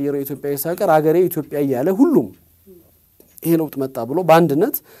ዜግነቱን የቀየረው ኢትዮጵያዊ ሳይቀር ሀገሬ ኢትዮጵያ እያለ ሁሉም ይሄ ለውጥ መጣ ብሎ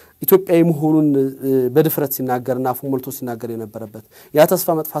በአንድነት ኢትዮጵያዊ መሆኑን በድፍረት ሲናገርና አፉን ሞልቶ ሲናገር የነበረበት ያ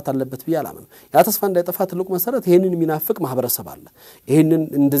ተስፋ መጥፋት አለበት ብያላምን ያ ተስፋ እንዳይጠፋ ትልቁ መሰረት ይሄንን የሚናፍቅ ማህበረሰብ አለ ይሄንን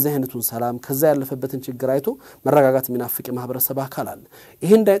እንደዚህ አይነቱን ሰላም ከዛ ያለፈበትን ችግር አይቶ መረጋጋት የሚናፍቅ ማህበረሰብ አካል አለ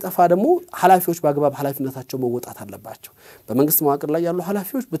ይሄ እንዳይጠፋ ደግሞ ሐላፊዎች በአግባብ ሐላፊነታቸው መወጣት አለባቸው በመንግስት መዋቅር ላይ ያሉ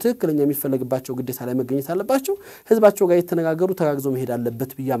ሐላፊዎች በትክክለኛ የሚፈልግባቸው ግዴታ ላይ መገኘት አለባቸው ህዝባቸው ጋር የተነጋገሩ ተጋግዘው መሄድ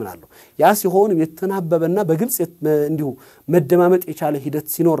አለበት ብያምናለሁ ያ ሲሆን የተናበበና በግልጽ እንዲሁ መደማመጥ የቻለ ሂደት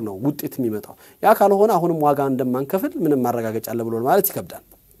ሲኖር ነው ውጤት የሚመጣው ያ ካልሆነ አሁንም ዋጋ እንደማንከፍል ምንም ማረጋገጫ አለ ብሎ ማለት ይከብዳል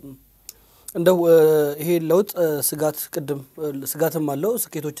እንደው ይሄ ለውጥ ስጋትም አለው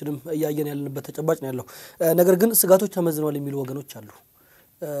ስኬቶችንም ያያየን ያለንበት ተጨባጭ ነው ያለው ነገር ግን ስጋቶች ተመዝነዋል የሚሉ ወገኖች አሉ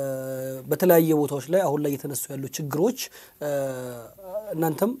በተለያየ ቦታዎች ላይ አሁን ላይ የተነሱ ያሉ ችግሮች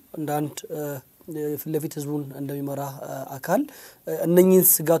እናንተም እንደ አንድ ፍለፊት ህዝቡን እንደሚመራ አካል እነኚህን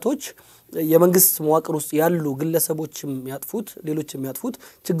ስጋቶች የመንግስት መዋቅር ውስጥ ያሉ ግለሰቦችም ያጥፉት ሌሎችም ያጥፉት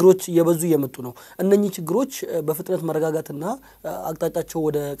ችግሮች እየበዙ እየመጡ ነው እነኚህ ችግሮች በፍጥነት መረጋጋትና አቅጣጫቸው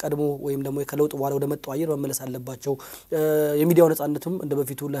ወደ ቀድሞ ወይም ደግሞ ከለውጥ በኋላ ወደ መጣው አየር መመለስ አለባቸው የሚዲያው ነጻነትም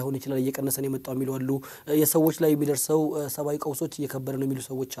እንደበፊቱ ላይሆን ይችላል እየቀነሰን የመጣው የሚሉ አሉ የሰዎች ላይ የሚደርሰው ሰባዊ ቀውሶች እየከበረ ነው የሚሉ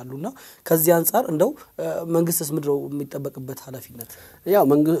ሰዎች አሉና ከዚህ አንፃር እንደው መንግስትስ ምድረው የሚጠበቅበት ኃላፊነት ያው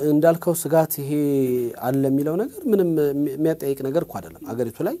እንዳልከው ስጋት ይሄ አለ የሚለው ነገር ምንም የሚያጠይቅ ነገር እኮ አይደለም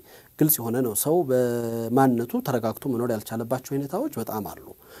አገሪቱ ላይ ግልጽ የሆነ ነው ሰው በማንነቱ ተረጋግቶ መኖር ያልቻለባቸው ሁኔታዎች በጣም አሉ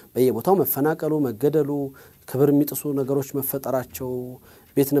በየቦታው መፈናቀሉ መገደሉ ክብር የሚጥሱ ነገሮች መፈጠራቸው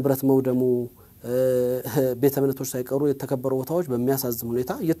ቤት ንብረት መውደሙ ቤተ እምነቶች ሳይቀሩ የተከበሩ ቦታዎች በሚያሳዝን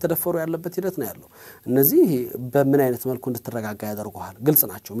ሁኔታ እየተደፈሩ ያለበት ሂደት ነው ያለው እነዚህ በምን አይነት መልኩ እንድትረጋጋ ያደርጉሃል ግልጽ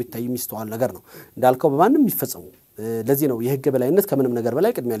ናቸው የሚታይ የሚስተዋል ነገር ነው እንዳልከው በማንም ይፈጸሙ ለዚህ ነው የህግ በላይነት ከምንም ነገር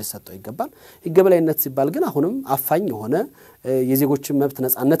በላይ ቅድሚያ ሊሰጠው ይገባል ህግ በላይነት ሲባል ግን አሁንም አፋኝ የሆነ የዜጎችን መብት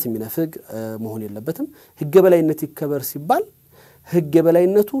ነጻነት የሚነፍግ መሆን የለበትም ህግ በላይነት ይከበር ሲባል ህግ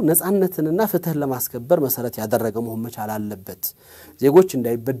የበላይነቱ ነፃነትንና ፍትህን ለማስከበር መሰረት ያደረገ መሆን መቻል አለበት ዜጎች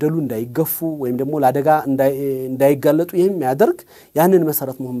እንዳይበደሉ እንዳይገፉ ወይም ደግሞ ለአደጋ እንዳይጋለጡ ይሄም ያደርግ ያንን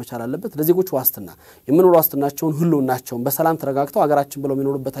መሰረት መሆን መቻል አለበት ለዜጎች ዋስትና የምንኖር ዋስትናቸውን ሁሉናቸውን በሰላም ተረጋግተው አገራችን ብለው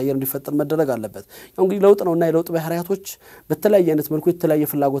የሚኖሩበት አየር እንዲፈጠር መደረግ አለበት ያው እንግዲህ ለውጥ ነውና የለውጥ ባህሪያቶች በተለያየ አይነት መልኩ የተለያየ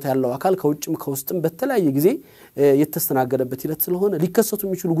ፍላጎት ያለው አካል ከውጭም ከውስጥም በተለያየ ጊዜ የተስተናገደበት ሂደት ስለሆነ ሊከሰቱ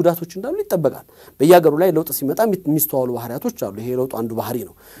የሚችሉ ጉዳቶች እንዳሉ ይጠበቃል በየሀገሩ ላይ ለውጥ ሲመጣ የሚስተዋሉ ባህሪያቶች አሉ ይሄ ለውጥ አንዱ ባህሪ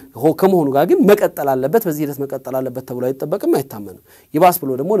ነው ከመሆኑ ጋር ግን መቀጠል አለበት በዚህ ሂደት መቀጠል አለበት ተብሎ አይጠበቅም አይታመንም ይባስ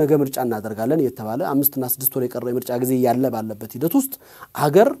ብሎ ደግሞ ነገ ምርጫ እናደርጋለን የተባለ 5 እና 6 ወር የቀረው ምርጫ ጊዜ ያለ ባለበት ሂደት ውስጥ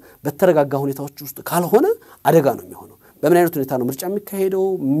አገር በተረጋጋ ሁኔታዎች ውስጥ ካልሆነ አደጋ ነው የሚሆነው በምን አይነት ሁኔታ ነው ምርጫ የሚካሄደው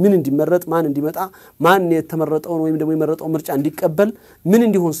ምን እንዲመረጥ ማን እንዲመጣ ማን የተመረጠው ወይም ደግሞ የመረጠው ምርጫ እንዲቀበል ምን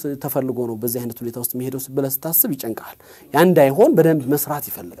እንዲሆን ተፈልጎ ነው በዚህ አይነት ሁኔታ ውስጥ የሚሄደው ብለህ ስታስብ ይጨንቃል ያ እንዳይሆን በደንብ መስራት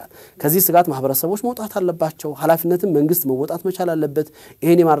ይፈልጋል ከዚህ ስጋት ማህበረሰቦች መውጣት አለባቸው ኃላፊነትን መንግስት መወጣት መቻል አለበት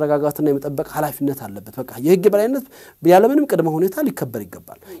ይሄን የማረጋጋትና የመጠበቅ ኃላፊነት አለበት በቃ የህግ በላይነት ያለምንም ቅድመ ሁኔታ ሊከበር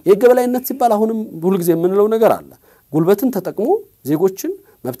ይገባል የህግ በላይነት ሲባል አሁንም ሁሉ ጊዜ የምንለው ነገር አለ ጉልበትን ተጠቅሞ ዜጎችን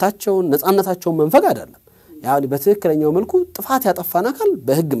መብታቸውን ነፃነታቸውን መንፈግ አይደለም ያው በትክክለኛው መልኩ ጥፋት ያጠፋን አካል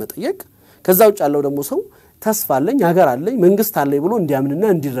በህግ መጠየቅ ከዛው ውጭ ያለው ደግሞ ሰው ተስፋ አለኝ ሀገር አለኝ መንግስት አለኝ ብሎ እንዲያምንና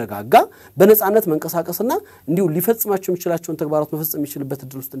እንዲረጋጋ በነፃነት መንቀሳቀስና እንዲሁ ሊፈጽማቸው የሚችላቸውን ተግባራት መፈጸም የሚችልበት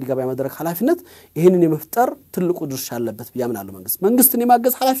ድል ውስጥ እንዲገባ ያመደረክ ኃላፊነት ይሄንን የመፍጠር ትልቁ ድርሻ አለበት በያምናለው መንግስትን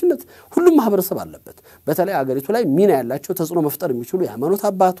የማገዝ ኃላፊነት ሁሉም ማህበረሰብ አለበት በተለይ አገሪቱ ላይ ሚና ያላቸው ተጽዕኖ መፍጠር የሚችሉ የሃይማኖት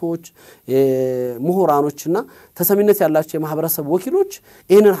አባቶች ምሁራኖችና ተሰሚነት ያላቸው የማህበረሰብ ወኪሎች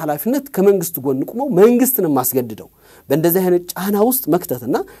ይሄንን ኃላፊነት ከመንግስት ጎን ቆመው መንግስትን ማስገድደው በእንደዚህ አይነት ጫና ውስጥ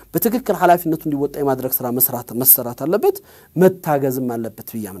መክተትና በትክክል ኃላፊነቱ እንዲወጣ የማድረግ ስራ መሰራት አለበት መታገዝም አለበት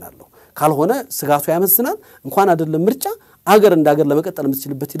በያምናለው ካልሆነ ስጋቱ ያመዝናል እንኳን አይደለም ምርጫ አገር እንዳገር ለመቀጠል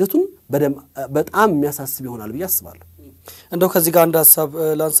የምትችልበት ሂደቱን በጣም የሚያሳስብ ይሆናል ብዬ አስባለሁ እንደው ከዚህ ጋር አንድ ሐሳብ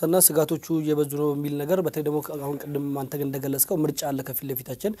ላንሳና ስጋቶቹ የበዙ ነው የሚል ነገር በተለይ ደግሞ አሁን ቀደም አንተ እንደገለጽከው ምርጫ አለ ከፊት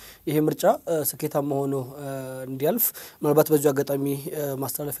ለፊታችን ይሄ ምርጫ ስኬታማ ሆኖ እንዲያልፍ ምናልባት በዚህ አጋጣሚ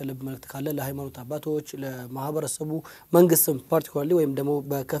ማስተላለፍ ያለብን መልእክት ካለ ለሃይማኖት አባቶች ለማህበረሰቡ መንግስትም ፓርቲኩላርሊ ወይም ደግሞ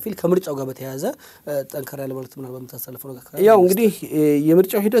በከፊል ከምርጫው ጋር በተያያዘ ጠንከር ያለ መልእክት ምናልባት የምታስተላልፈው ነገር ካለ ያው እንግዲህ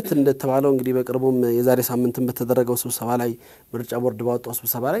የምርጫው ሂደት እንደተባለው እንግዲህ በቅርቡም የዛሬ ሳምንትም በተደረገው ስብሰባ ላይ ምርጫ ቦርድ ባወጣው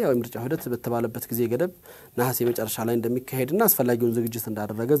ስብሰባ ላይ ያው የምርጫው ሂደት በተባለበት ጊዜ ገደብ ነሐሴ መጨረሻ ላይ እንደሚካሄድና አስፈላጊውን ዝግጅት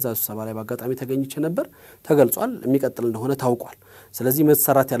እንዳደረገ ዛሬ ስብሰባ ላይ በአጋጣሚ ተገኝቼ ነበር ተገልጿል የሚቀጥል እንደሆነ ታውቋል ስለዚህ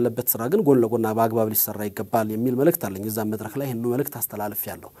መሰራት ያለበት ስራ ግን ጎን ለጎን በአግባብ ሊሰራ ይገባል የሚል መልእክት አለኝ እዛ መድረክ ላይ ይሄን መልእክት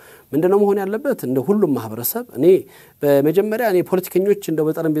አስተላልፌያለሁ ምንድነው መሆን ያለበት እንደ ሁሉም ማህበረሰብ እኔ በመጀመሪያ እኔ ፖለቲከኞች እንደው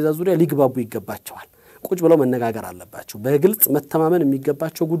በጠረጴዛ ዙሪያ ሊግባቡ ይገባቸዋል ቁጭ ብለው መነጋገር አለባቸው በግልጽ መተማመን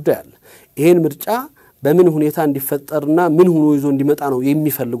የሚገባቸው ጉዳይ አለ ይሄን ምርጫ በምን ሁኔታ እንዲፈጠርና ምን ሆኖ ይዞ እንዲመጣ ነው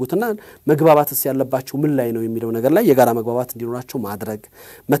የሚፈልጉትና መግባባትስ ያለባቸው ምን ላይ ነው የሚለው ነገር ላይ የጋራ መግባባት እንዲኖራቸው ማድረግ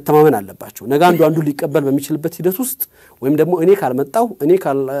መተማመን አለባቸው ነገ አንዱ ሊቀበል በሚችልበት ሂደት ውስጥ ወይም ደግሞ እኔ ካልመጣው እኔ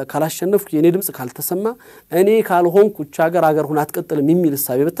ካላሸነፍኩ የኔ ድምጽ ካልተሰማ እኔ ካልሆንኩ ሀገር ሁና አትቀጥልም የሚል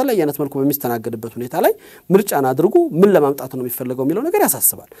ሐሳብ በተለያየ አይነት መልኩ በሚስተናገድበት ሁኔታ ላይ ምርጫን አድርጎ ምን ለማምጣት ነው የሚፈልገው የሚለው ነገር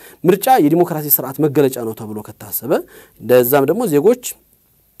ያሳስባል ምርጫ የዲሞክራሲ ስርዓት መገለጫ ነው ተብሎ ከታሰበ እንደዛም ደግሞ ዜጎች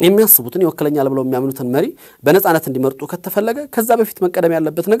የሚያስቡትን ይወክለኛል ብለው የሚያምኑትን መሪ በነፃነት እንዲመርጡ ከተፈለገ ከዛ በፊት መቀደም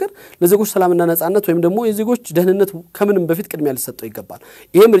ያለበት ነገር ለዜጎች ሰላምና ነፃነት ወይም ደግሞ የዜጎች ደህንነት ከምንም በፊት ቅድሚያ ሊሰጠው ይገባል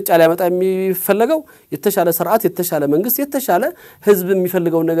ይሄ ምርጫ ሊያመጣ የሚፈልገው የተሻለ ስርዓት የተሻለ መንግስት የተሻለ ህዝብ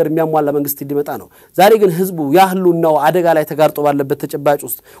የሚፈልገው ነገር የሚያሟላ መንግስት እንዲመጣ ነው ዛሬ ግን ህዝቡ ያህሉናው አደጋ ላይ ተጋርጦ ባለበት ተጨባጭ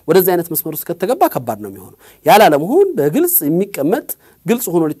ውስጥ ወደዚህ አይነት መስመር ውስጥ ከተገባ ከባድ ነው የሚሆነው ያላለመሆን በግልጽ የሚቀመጥ ግልጽ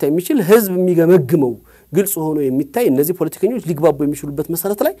ሆኖ ሊታይ የሚችል ህዝብ የሚገመግመው ግልጽ ሆኖ የሚታይ እነዚህ ፖለቲከኞች ሊግባቡ የሚችሉበት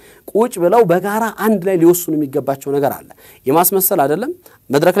መሰረት ላይ ቁጭ ብለው በጋራ አንድ ላይ ሊወስኑ የሚገባቸው ነገር አለ የማስመሰል አይደለም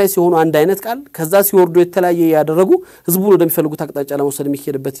መድረክ ላይ ሲሆኑ አንድ አይነት ቃል ከዛ ሲወርዱ የተለያየ ያደረጉ ህዝቡን ወደሚፈልጉት አቅጣጫ ለመውሰድ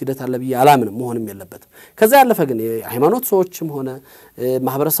የሚሄድበት ሂደት አለ ብዬ አላምንም መሆንም የለበትም ከዛ ያለፈ ግን የሃይማኖት ሰዎችም ሆነ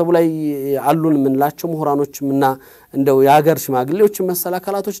ማህበረሰቡ ላይ አሉን ምንላቸው ምሁራኖችምና እንደው የሀገር ሽማግሌዎች መሰል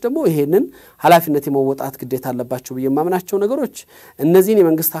አካላቶች ደግሞ ይሄንን ኃላፊነት የመወጣት ግዴታ አለባቸው ብዬ ማምናቸው ነገሮች እነዚህን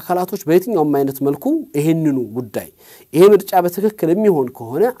የመንግስት አካላቶች በየትኛውም አይነት መልኩ ይሄንኑ ጉዳይ ይሄ ምርጫ በትክክል የሚሆን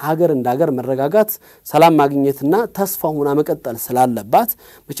ከሆነ ሀገር እንዳገር መረጋጋት ሰላም ማግኘትና ተስፋ ሆና መቀጠል ስላለባት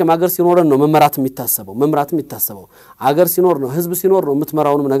መቼም ሀገር ሲኖረን ነው መምራት የሚታሰበው ሀገር ሲኖር ነው ህዝብ ሲኖር ነው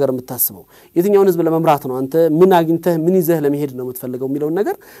የምትመራውንም ነገር የምታስበው የትኛውን ህዝብ ለመምራት ነው አንተ ምን አግኝተህ ምን ይዘህ ለመሄድ ነው የምትፈልገው የሚለው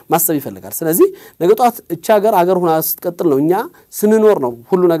ነገር ማሰብ ይፈልጋል ስለዚህ ነገ ጧት እቻ ሀገር ሆና ስትቀጥል ነው እኛ ስንኖር ነው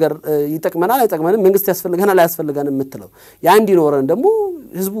ሁሉ ነገር ይጠቅመናል አይጠቅመንም መንግስት ያስፈልገናል አያስፈልገንም የምትለው ያ እንዲኖረን ደግሞ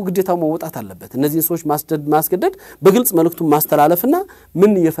ህዝቡ ግዴታው መውጣት አለበት እነዚህን ሰዎች ማስገደድ በግልጽ መልእክቱን ማስተላለፍና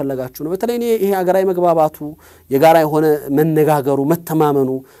ምን እየፈለጋችሁ ነው በተለይ ይሄ ሀገራዊ መግባባቱ የጋራ የሆነ መነጋገሩ መተማመኑ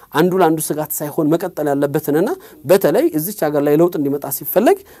አንዱ ለአንዱ ስጋት ሳይሆን መቀጠል ያለበትና በተለይ እዚች ሀገር ላይ ለውጥ እንዲመጣ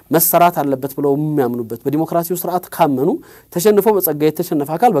ሲፈልግ መሰራት አለበት ብለው የሚያምኑበት በዲሞክራሲው ስርዓት ካመኑ ተሸንፎ በጸጋ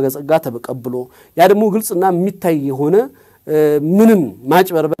የተሸነፈ አካል በጸጋ ተቀብሎ ያ ደግሞ ግልጽና የሚታይ የሆነ ምንም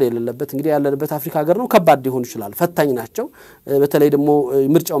ማጭበርበር የሌለበት እንግዲህ ያለበት አፍሪካ ሀገር ነው ከባድ ሊሆን ይችላል ፈታኝ ናቸው በተለይ ደግሞ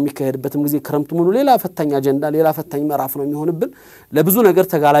ምርጫው የሚካሄድበትም ጊዜ ክረምት ሙሉ ሌላ ፈታኝ አጀንዳ ሌላ ፈታኝ ምዕራፍ ነው የሚሆንብን ለብዙ ነገር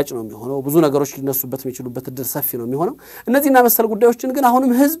ተጋላጭ ነው የሚሆነው ብዙ ነገሮች ሊነሱበት የሚችሉበት እድል ሰፊ ነው የሚሆነው እነዚህና መሰል ጉዳዮችን ግን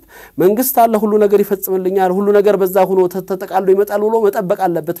አሁንም ህዝብ መንግስት አለ ሁሉ ነገር ይፈጽምልኛል ሁሉ ነገር በዛ ሆኖ ተጠቃሎ ይመጣል ብሎ መጠበቅ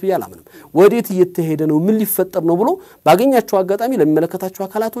አለበት ብያላምንም ወዴት እየተሄደ ነው ምን ሊፈጠር ነው ብሎ ባገኛቸው አጋጣሚ ለሚመለከታቸው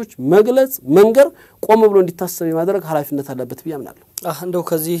አካላቶች መግለጽ መንገር ቆም ብሎ እንዲታሰብ የማድረግ ኃላፊነት አለበት ብያምናለሁ እንደው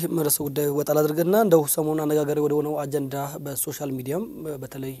ከዚህ መረሰ ጉዳይ ወጣላ አድርገና እንደው ሰሞኑን አነጋጋሪ ወደ ሆነው አጀንዳ በሶሻል ሚዲያም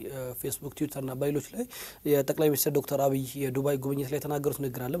በተለይ ፌስቡክ ትዊተርና ባይሎች ላይ የጠቅላይ ሚኒስትር ዶክተር አብይ የዱባይ ጉብኝት ላይ ተናገሩት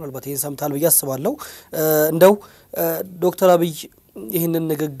ንግግር አለ ማለት ይሄን ሰምታል በያስባለው እንደው ዶክተር አብይ ይሄንን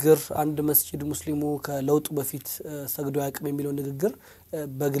ንግግር አንድ መስጂድ ሙስሊሙ ከለውጥ በፊት ሰግዶ ያቅም የሚለው ንግግር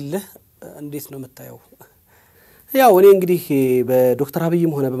በግልህ እንዴት ነው መታየው ያው እኔ እንግዲህ በዶክተር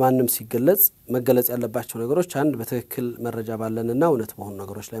አብይም ሆነ በማንንም ሲገለጽ መገለጽ ያለባቸው ነገሮች አንድ በትክክል መረጃ ባለንና እውነት በሆኑ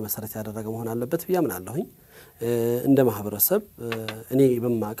ነገሮች ላይ መሰረት ያደረገ መሆን አለበት ብያምናለሁኝ እንደ ማህበረሰብ እኔ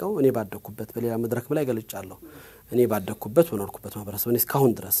በማቀው እኔ ባደኩበት በሌላ መድረክ ላይ ገልጫለሁ እኔ ባደኩበት ወኖርኩበት ማህበረሰብ እኔ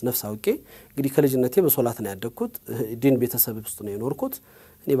እስካሁን ድረስ ነፍስ አውቄ እንግዲህ ከልጅነቴ በሶላት ነው ያደኩት ዲን ቤተሰብ ውስጥ ነው የኖርኩት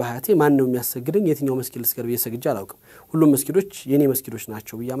እኔ በሐያቴ ማን ነው የሚያሰግደኝ የትኛው መስጊድ ልስገድ በየሰግጃ አላውቅም ሁሉም መስጊዶች የኔ መስጊዶች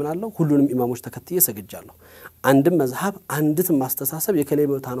ናቸው ብያምናለሁ ሁሉንም ኢማሞች ተከትዬ ሰግጃለሁ አንድም መዝሐብ አንድም ማስተሳሰብ የከሌ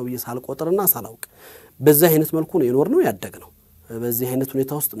ቦታ ነው በየሳልቆጥርና ሳላውቅ በዛ አይነት መልኩ ነው የኖርነው ያደግነው በዚህ አይነት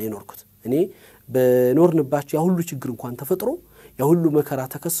ሁኔታ ውስጥ ነው የኖርኩት እኔ በኖርንባቸው ያ ሁሉ ችግር እንኳን ተፈጥሮ ያ ሁሉ መከራ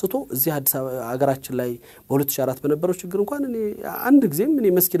ተከስቶ እዚህ አዲስ አገራችን ላይ በ2004 በነበረው ችግር እንኳን እኔ አንድ ጊዜም እኔ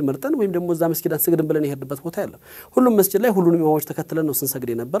መስጊድ መርጠን ወይም ደግሞ እዛ መስጊድ አንሰግድም ብለን ይሄድበት ቦታ ያለ ሁሉም መስጊድ ላይ ሁሉንም ኢማሞች ተከትለን ነው ስንሰግድ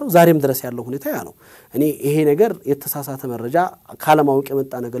የነበረው ዛሬም ድረስ ያለው ሁኔታ ያ ነው እኔ ይሄ ነገር የተሳሳተ መረጃ ካለማወቅ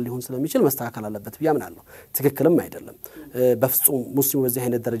የመጣ ነገር ሊሆን ስለሚችል መስተካከል አለበት ብያምናለሁ ትክክልም አይደለም በፍጹም ሙስሊሙ በዚህ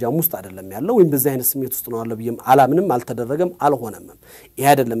አይነት ደረጃ ውስጥ አይደለም ያለው ወይም በዚህ አይነት ስሜት ውስጥ ነው ያለው ብዬም አላምንም አልተደረገም አልሆነም ይሄ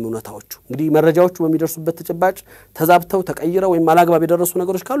አይደለም እውነታዎቹ እንግዲህ መረጃዎቹ በሚደርሱበት ተጨባጭ ተዛብተው ተቀይረው ማላግባብ የደረሱ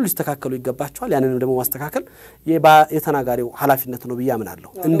ነገሮች ካሉ ሊስተካከሉ ይገባቸዋል ያንንም ደግሞ ማስተካከል የተናጋሪው ኃላፊነት ነው ብያምናለሁ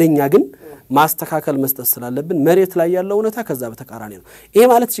እንደኛ ግን ማስተካከል መስጠት ስላለብን መሬት ላይ ያለው እውነታ ከዛ በተቃራኒ ነው ይሄ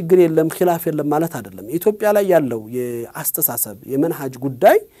ማለት ችግር የለም ኺላፍ የለም ማለት አይደለም ኢትዮጵያ ላይ ያለው የአስተሳሰብ የመንሃጅ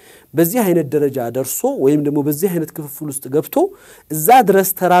ጉዳይ በዚህ አይነት ደረጃ ደርሶ ወይም ደግሞ በዚህ አይነት ክፍፍል ውስጥ ገብቶ እዛ ድረስ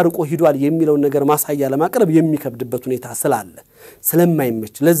ተራርቆ ሂዷል የሚለው ነገር ማሳያ ለማቅረብ የሚከብድበት ሁኔታ ስላለ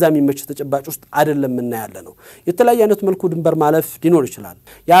ስለማይመች ለዛ የሚመች ተጨባጭ ውስጥ አይደለም እና ያለ ነው የተለያየ አይነት መልኩ ድንበር ማለፍ ሊኖር ይችላል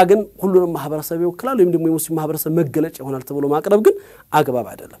ያ ግን ሁሉንም ማህበረሰብ ይወክላል ወይም ደግሞ የሙስሊም ማህበረሰብ መገለጫ ይሆናል ተብሎ ማቅረብ ግን አግባብ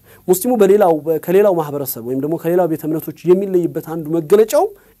አይደለም ሙስሊሙ ከሌላው ማህበረሰብ ወይም ደግሞ ከሌላው ቤተ እምነቶች የሚለይበት አንዱ መገለጫው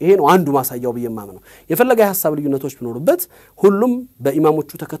ይሄ ነው አንዱ ማሳያው በየማመነው የፈለገ ሐሳብ ልዩነቶች ቢኖርበት ሁሉም በኢማሞቹ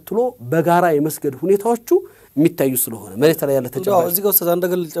ተከትሎ በጋራ የመስገድ ሁኔታዎቹ የሚታዩ ስለሆነ መሬት ላይ ያለ ተጨባጭ እዚህ ጋር ተዛንደ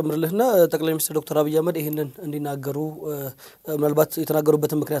ገል ጨምርልህና ጠቅላይ ሚኒስትር ዶክተር አብይ አህመድ ይሄንን እንዲናገሩ ምናልባት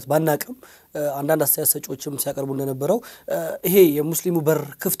የተናገሩበት ምክንያት ባናቀም አንዳንድ አስተያየት ሰጪዎችም ሲያቀርቡ እንደነበረው ይሄ የሙስሊሙ በር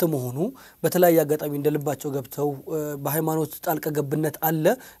ክፍት መሆኑ በተለያየ አጋጣሚ እንደልባቸው ገብተው በሃይማኖት ጣልቃ ገብነት አለ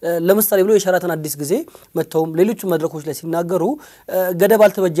ለምሳሌ ብሎ የሸራተን አዲስ ጊዜ መተውም ሌሎች መድረኮች ላይ ሲናገሩ ገደብ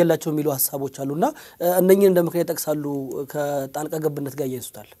አልተበጀላቸው የሚሉ ሐሳቦች አሉና እነኚህን እንደምክንያት ጠቅሳሉ ከጣልቃ ገብነት ጋር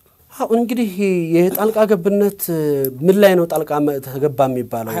ያይዙታል እንግዲህ የጣልቃ ገብነት ምን ላይ ነው ጣልቃ ተገባ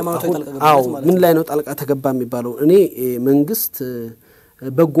የሚባለው ምን ላይ ነው ጣልቃ ተገባ የሚባለው እኔ መንግስት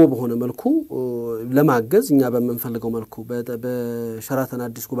በጎ በሆነ መልኩ ለማገዝ እኛ በመንፈልገው መልኩ በሸራተን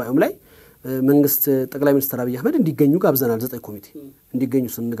አዲስ ጉባኤም ላይ መንግስት ጠቅላይ ሚኒስትር አብይ አህመድ እንዲገኙ ጋብዘናል 9 ኮሚቴ እንዲገኙ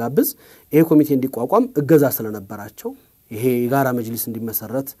ስንጋብዝ ይሄ ኮሚቴ እንዲቋቋም እገዛ ስለነበራቸው ይሄ የጋራ መጅሊስ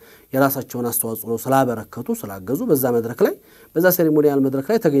እንዲመሰረት የራሳቸውን አስተዋጽኦ ስላበረከቱ ስላገዙ በዛ መድረክ ላይ በዛ ሴሬሞኒያል መድረክ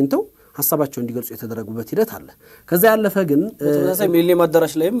ላይ ተገኝተው ሐሳባቸውን እንዲገልጹ የተደረጉበት ሂደት አለ ከዛ ያለፈ ግን በተመሳሳይ ሚሊኒየም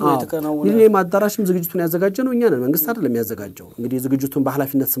አዳራሽ ላይም የተከናወነ ሚሊኒየም አዳራሽም ዝግጅቱን ያዘጋጀነው እኛ ነን መንግስት አይደለም ያዘጋጀው እንግዲህ ዝግጅቱን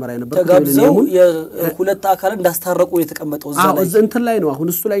በኃላፊነት ስመራ የነበረው ተጋብዘው የሁለት አካል እንዳስታረቁ የተቀመጠው እዛ ላይ እንትን ላይ ነው አሁን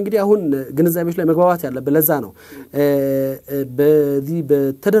እሱ ላይ እንግዲህ አሁን ግንዛቤዎች ላይ መግባባት ያለበት ለዛ ነው በዚህ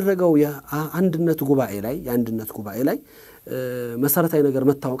በተደረገው የአንድነት ጉባኤ ላይ መሰረታዊ ነገር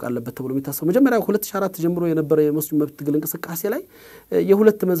መታወቅ አለበት ተብሎ የሚታሰበው መጀመሪያ 2004 ጀምሮ የነበረ የሙስሊም መብት ትግል እንቅስቃሴ ላይ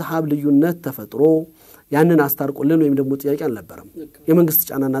የሁለት መዝሐብ ልዩነት ተፈጥሮ ያንን አስታርቆልን ወይም ደግሞ ጥያቄ አልነበረም የመንግስት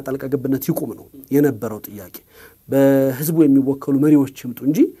ጫናና ጣልቃ ገብነት ይቁም ነው የነበረው ጥያቄ በህዝቡ የሚወከሉ መሪዎች ይምጡ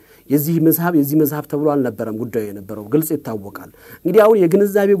እንጂ የዚህ መዝሃብ ተብሎ አልነበረም ጉዳዩ የነበረው ግልጽ ይታወቃል እንግዲህ አሁን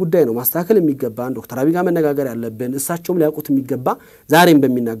የግንዛቤ ጉዳይ ነው ማስተካከል የሚገባን ዶክተር አብይ ጋር መነጋገር ያለብን እሳቸውም ሊያውቁት የሚገባ ዛሬም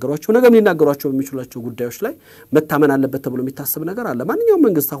በሚናገሯቸው ነገም ሊናገሯቸው በሚችሏቸው ጉዳዮች ላይ መታመን አለበት ተብሎ የሚታሰብ ነገር አለ ማንኛውም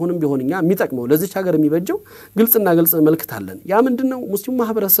መንግስት አሁንም ቢሆንኛ የሚጠቅመው ለዚህ ሀገር የሚበጀው ግልጽና ግልጽ መልክት አለን ያ ምንድነው ሙስሊሙ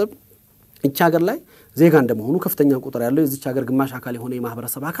ማህበረሰብ እቺ ሀገር ላይ ዜጋ እንደመሆኑ ከፍተኛ ቁጥር ያለው የዚህ ሀገር ግማሽ አካል የሆነ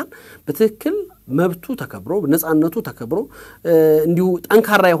የማህበረሰብ አካል በትክክል መብቱ ተከብሮ ነፃነቱ ተከብሮ እንዲሁ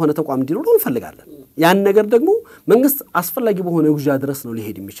ጠንካራ የሆነ ተቋም እንዲኖረው እንፈልጋለን ያን ነገር ደግሞ መንግስት አስፈላጊ በሆነ ውጃ ድረስ ነው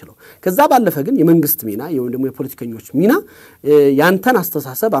ሊሄድ የሚችለው ከዛ ባለፈ ግን የመንግስት ሚና ወይም ደግሞ የፖለቲከኞች ሚና ያንተን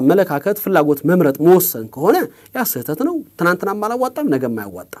አስተሳሰብ አመለካከት ፍላጎት መምረጥ መወሰን ከሆነ ያ ስህተት ነው ትናንትና ማላዋጣም ነገም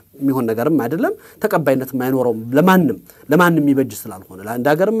ማያዋጣም የሚሆን ነገርም አይደለም ተቀባይነት ማይኖረው ለማንም ይበጅ ስላልሆነ ለአንድ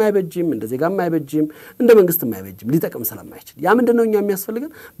ሀገርም አይበጅም እንደ ዜጋም አይበጅም እንደ መንግስትም አይበጅም ሊጠቅም ስለማይችል ያ ምንድነው እኛ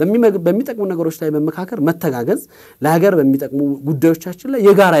የሚያስፈልገን በሚጠቅሙ ነገሮች ላይ መመካከር መተጋገዝ ለሀገር በሚጠቅሙ ጉዳዮቻችን ላይ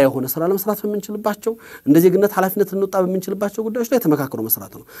የጋራ የሆነ ስራ ለመስራት በመንችልባቸው እንደዚህ ግነት ኃላፊነት እንወጣ በመንችልባቸው ጉዳዮች ላይ ተመካክሮ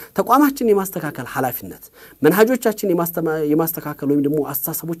መስራት ነው ተቋማችን የማስተካከል ኃላፊነት መንሃጆቻችን የማስተካከል ወይም ደግሞ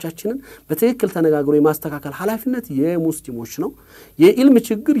አስተሳሰቦቻችንን በትክክል ተነጋግሮ የማስተካከል ኃላፊነት የሙስሊሞች ነው የኢልም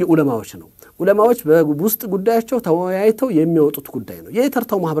ችግር የዑለማዎች ነው ዑለማዎች በውስጥ ጉዳያቸው ተወያይተው የሚያወጡት ጉዳይ ነው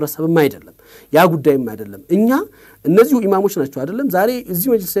የተርታው ማህበረሰብም አይደለም ያ ጉዳይም አይደለም እኛ እነዚህ ኢማሞች ናቸው አይደለም ዛሬ እዚህ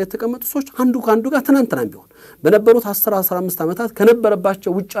መጅልስ ላይ ተቀመጡ ሰዎች አንዱ ካንዱ ጋር ትናንትና ቢሆን በነበሩት 10-15 ዓመታት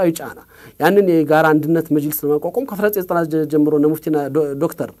ከነበረባቸው ውጫዊ ጫና ያንን የጋራ አንድነት መጅልስ ለማቋቋም ከ1990 ጀምሮ ሙፍቲና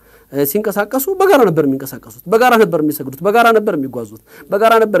ዶክተር ሲንቀሳቀሱ በጋራ ነበር የሚንቀሳቀሱት በጋራ ነበር የሚሰግዱት በጋራ ነበር የሚጓዙት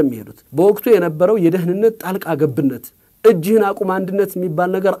በጋራ ነበር የሚሄዱት በወቅቱ የነበረው የደህንነት ጣልቃ ገብነት እጅህን አቁም አንድነት የሚባል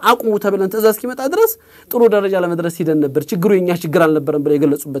ነገር አቁሙ ተብለን ተዛዝ እስኪመጣ ድረስ ጥሩ ደረጃ ለመድረስ ሂደን ነበር ችግሩ የኛ ችግር አልነበረም ብለው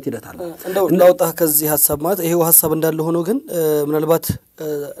የገለጹበት ሂደት አለ እንደው ላውጣ ከዚህ ሐሳብ ማለት ይሄው ሐሳብ እንዳለ ሆኖ ግን ምናልባት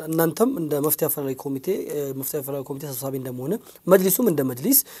እናንተም እንደ መፍትሄ አፈላላይ ኮሚቴ ተሰብሳቢ እንደሆነ መጅሊሱም እንደ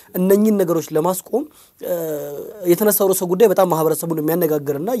መጅሊስ እነኚህን ነገሮች ለማስቆም የተነሳው ርዕሰ ጉዳይ በጣም ማህበረሰቡን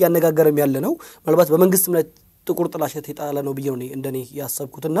የሚያነጋግርና ያነጋገረም ያለ ነው ምናልባት በመንግስትም ላይ ጥቁር ጥላሸት የጣለ ነው ብዬ ነው እንደኔ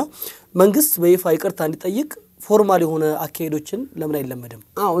ያሰብኩትና መንግስት በይፋ ይቅርታ እንዲጠይቅ ፎርማል የሆነ አካሄዶችን ለምን አይለመደም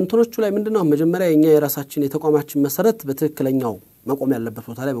እንትኖቹ ላይ ምንድነው መጀመሪያ የኛ የራሳችን የተቋማችን መሰረት በትክክለኛው መቆም ያለበት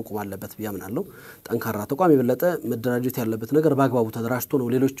ቦታ ላይ መቆም አለበት ብያምናለሁ ጠንካራ ተቋም የበለጠ መደራጀት ያለበት ነገር በአግባቡ ተደራጅቶ ነው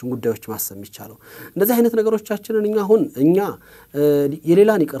ሌሎችን ጉዳዮች ማሰብ ይቻላል እንደዚህ አይነት ነገሮቻችንን እኛ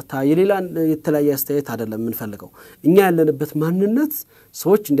የሌላን ይቅርታ የሌላን የተለያየ አስተያየት አይደለም እንፈልገው እኛ ያለንበት ማንነት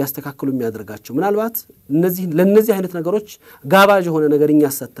ሰዎች እንዲያስተካክሉ የሚያደርጋቸው ምናልባት ለነዚህ አይነት ነገሮች ጋባዥ የሆነ ነገር እኛ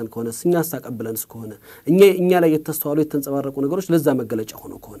ሰተን ከሆነ እኛ አስተቀብለንስ ከሆነ እኛ ላይ የተስተዋሉ የተንጸባረቁ ነገሮች ለዛ መገለጫ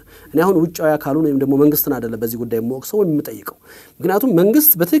ሆኖ ከሆነ እኔ አሁን ውጫዊ አካሉን ወይም ደግሞ መንግስትን አይደለም በዚህ ጉዳይ ሞክሰው የሚጠይቀው ምክንያቱም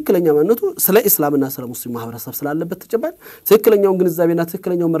መንግስት በትክክለኛ ማንነቱ ስለ እስላምና ስለ ሙስሊም ማህበረሰብ ስላለበት ተጨባጭ ትክክለኛው ግንዛቤና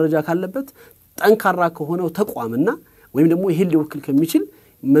ትክክለኛው መረጃ ካለበት ጠንካራ ከሆነው ተቋምና ወይም ደግሞ ይሄ ሊወክል ከሚችል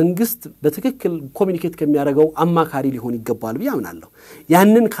መንግስት በትክክል ኮሙኒኬት ከሚያደርገው አማካሪ ሊሆን ይገባል ብያምናለሁ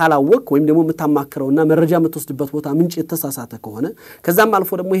ያንን ካላወቅ ወይም ደግሞ መታማከረውና መረጃ መተወስድበት ቦታ ምንጭ የተሳሳተ ከሆነ ከዛም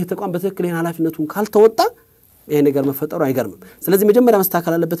አልፎ ደግሞ ይሄ ተቋም በትክክል ይሄን ኃላፊነቱን ካልተወጣ ይሄ ነገር መፈጠሩ አይገርምም ስለዚህ መጀመሪያ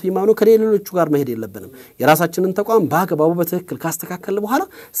መስተካከል አለበት ብያምናለሁ ከሌሎቹ ጋር መሄድ የለብንም የራሳችንን ተቋም በአግባቡ በትክክል ካስተካከልን በኋላ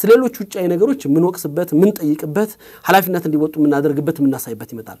ስለሌሎች ውጫዊ ነገሮች ምን ወቅስበት ምን ጠይቅበት ኃላፊነት እንዲወጡ ምን አደርግበት ምን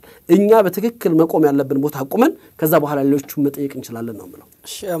እናሳይበት ይመጣል እኛ በትክክል መቆም ያለብን ቦታ አቁመን ከዛ በኋላ ሌሎቹ መጠየቅ እንችላለን ነው ማለት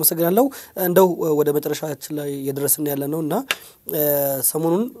እሺ አመሰግናለሁ እንደው ወደ መጨረሻችን ላይ የደረስን ያለነውና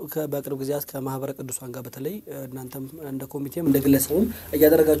ሰሞኑን በቅርብ ጊዜያት ከማህበረ ቅዱሳን ጋር በተለይ እናንተም እንደ ኮሚቴም እንደ ግለሰብም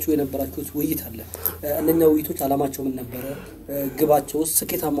እያደረጋችሁ የነበራችሁት ውይይት አለ እነኛ ውይይቶች አላማቸው ምን ነበር ግባቸው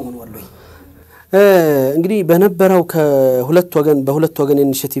ስኬታማ ሆነዋል ወይ እንግዲህ በነበረው በሁለት ወገን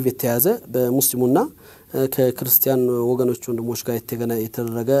ኢኒሺዬቲቭ የተያዘ በሙስሊሙና ከክርስቲያን ወገኖች ወንድሞች ጋር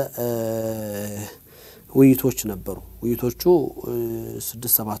የተደረገ ውይይቶች ነበሩ ውይይቶቹ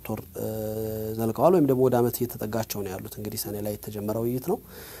 6-7 ወር ዘልቀዋል ወይም ደግሞ ወደ አመት እየተጠጋቸው ነው ያሉት እንግዲህ ሰኔ ላይ የተጀመረው ውይይት ነው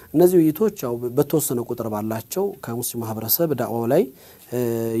እነዚህ ውይይቶች ያው በተወሰነ ቁጥር ባላቸው ከሙስሊም ማህበረሰብ ዳዕዋው ላይ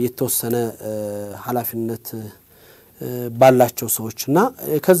የተወሰነ ኃላፊነት ባላቸው ሰዎችና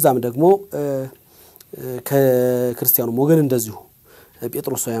ከዛም ደግሞ ከክርስቲያኑ ወገን እንደዚሁ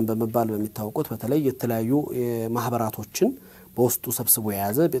ጴጥሮሳውያን በመባል በሚታወቁት በተለይ የተለያዩ ማህበራቶችን በውስጡ ሰብስቦ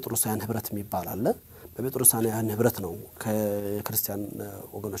የያዘ ጴጥሮሳውያን ህብረት የሚባል አለ በጴጥሮሳውያን ህብረት ነው ከክርስቲያን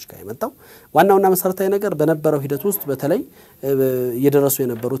ወገኖች ጋር የመጣው ዋናውና መሰረታዊ ነገር በነበረው ሂደት ውስጥ በተለይ እየደረሱ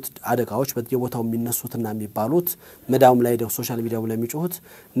የነበሩት አደጋዎች በየቦታው የሚነሱትና የሚባሉት መዳም ላይ ሶሻል ሚዲያው ላይ የሚጮሁት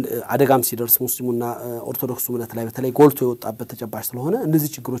አደጋም ሲደርስ ሙስሊሙና ኦርቶዶክሱ እምነት ላይ በተለይ ጎልቶ የወጣበት ተጨባጭ ስለሆነ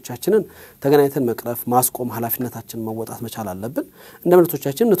እነዚህ ችግሮቻችንን ተገናኝተን መቅረፍ ማስቆም ኃላፊነታችንን መወጣት መቻል አለብን እንደ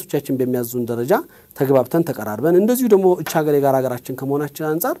እምነቶቻችን በሚያዙን ደረጃ ተግባብተን ተቀራርበን እንደዚሁ ደግሞ እቻ ሀገር የጋራ ሀገራችን ከመሆናችን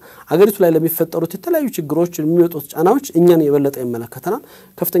አንፃር አገሪቱ ላይ ለሚፈጠሩት የተለያዩ ችግሮች የሚወጡት ጫናዎች እኛን የበለጠ ይመለከተናል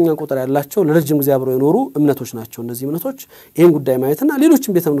ከፍተኛ ቁጥር ያላቸው ለረጅም ጊዜ አብረው የኖሩ እምነቶች ናቸው እነዚህ እምነቶች ይሄን ጉዳይ ማየትና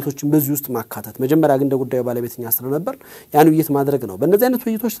ሌሎችም ቤተ እምነቶችን በዚህ ውስጥ ማካተት መጀመሪያ ግን ጉዳዩ ባለቤትኛ ስለነበር ያን ውይይት ማድረግ ነው በእነዚህ አይነት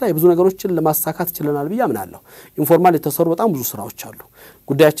ውይይቶች ላይ ብዙ ነገሮችን ለማሳካት ይችላል ብዬ አምናለሁ ኢንፎርማል የተሰሩ በጣም ብዙ ስራዎች አሉ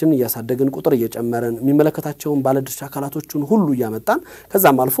ጉዳያችንን ያሳደግን ቁጥር እየጨመረን የሚመለከታቸውን ባለድርሻ አካላቶችን ሁሉ ያመጣን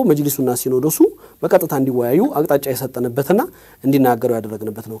ከዛም አልፎ መጅሊሱና ሲኖዶሱ በቀጥታ እንዲወያዩ አቅጣጫ የሰጠንበትና እንዲናገሩ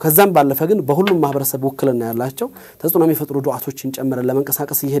ያደረግንበት ነው ከዛም ባለፈ ግን በሁሉም ማህበረሰብ ወክልና ያላቸው ተጽዕኖ የሚፈጥሩ ዱዓቶችን ጨምረን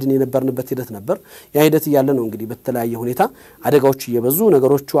ለመንቀሳቀስ ይሄድን የነበርንበት ሂደት ነበር ያ ሂደት ያለ ነው እንግዲህ በተለያየ ሁኔታ አደጋዎች እየበዙ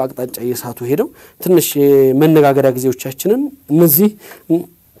ነገሮቹ አቅጣጫ እየሳቱ ሄደው ትንሽ መነጋገሪያ ጊዜዎቻችንን እነዚህ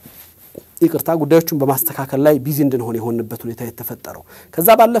ይቅርታ ጉዳዮችን በማስተካከል ላይ ቢዚ እንድንሆን የሆንበት ሁኔታ የተፈጠረው ከዛ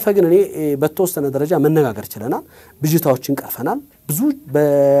ባለፈ ግን እኔ በተወሰነ ደረጃ መነጋገር ይችላልናል ብጅታዎችን ቀርፈናል ብዙ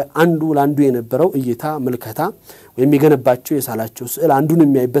በአንዱ ላንዱ የነበረው እይታ መልከታ ወይም የገነባቸው የሳላቸው ስዕል አንዱን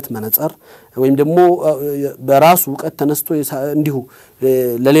የሚያይበት መነጽር ወይም ደግሞ በራሱ ቀጥ ተነስቶ እንዲሁ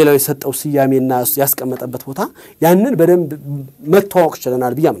ለሌላው የሰጠው ሲያሜና ያስቀመጠበት ቦታ ያንን በደንብ መተዋወቅ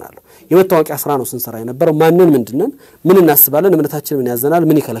ይችላልናል በያምናለሁ የመተዋወቂያ ስራ ነው ስንሰራ የነበረው ማንንን ምንድነን ምን እናስባለን እምነታችን ምን ያዘናል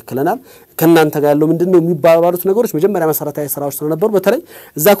ምን ይከለክለናል ከናንተ ጋር ያለው ምንድነው የሚባባሉት ነገሮች መጀመሪያ መሰረታዊ ስራዎች ስለነበሩ በተለይ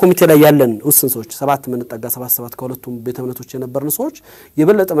እዛ ኮሚቴ ላይ ያለን ውስን ሰዎች 7 ምንጠጋ 7 ከሁለቱም ቤተ እምነቶች የነበርን ሰዎች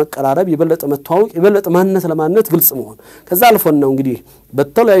የበለጠ መቀራረብ የበለጠ መተዋወቅ የበለጠ ማንነት ለማንነት ግልጽ መሆን ከዛ አልፎን ነው እንግዲህ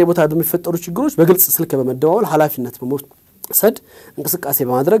በተለያየ ቦታ በሚፈጠሩ ችግሮች በግልጽ ስልክ በመደዋወል ኃላፊነት ሰድ እንቅስቃሴ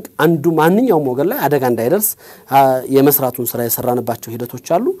በማድረግ አንዱ ማንኛውም ወገን ላይ አደጋ እንዳይደርስ የመስራቱን ስራ የሰራንባቸው ሂደቶች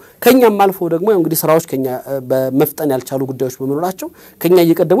አሉ ከኛም አልፎ ደግሞ እንግዲህ ስራዎች ከኛ በመፍጠን ያልቻሉ ጉዳዮች በመኖራቸው ከኛ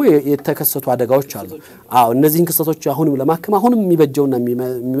እየቀደሙ የተከሰቱ አደጋዎች አሉ አዎ እነዚህን ክስተቶች አሁንም ለማከም አሁንም የሚበጀውና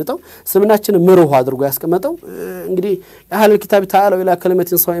የሚመጣው ስምናችን ምሩህ አድርጎ ያስቀመጠው እንግዲህ ያህል ኪታብ ተዓላ ኢላ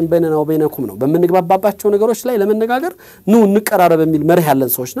ከለመቲን ሰዋኢን በይነና ወበይነኩም ነው በመንግባባባቸው ነገሮች ላይ ለመነጋገር ነው እንቀራረብ በሚል መርህ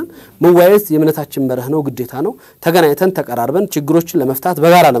ያለን ሰዎች ነን መዋየት የእምነታችን መርህ ነው ግዴታ ነው ተገናኝተን ተቀራርበን ችግሮችን ለመፍታት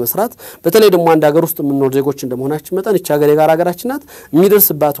በጋራ ለመስራት በተለይ ደግሞ አንድ ሀገር ውስጥ የምንኖር ዜጎች እንደመሆናችን መጠን እቺ ሀገር የጋራ ሀገራችን ናት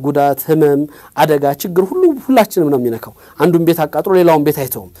የሚደርስባት ጉዳት ህመም አደጋ ችግር ሁላችንም ነው የሚነካው አንዱን ቤት አቃጥሎ ሌላውን ቤት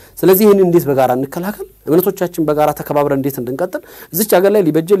አይተውም ስለዚህ ይሄን እንዴት በጋራ እንከላከል እምነቶቻችን በጋራ ተከባብረን እንዴት እንድንቀጥል እዚች ሀገር ላይ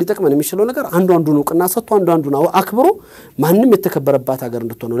ሊጠቅመን የሚችለው ነገር አንዱን ዕውቅና ሰጥቶ አንዱን አክብሮ ማንንም የተከበረባት ሀገር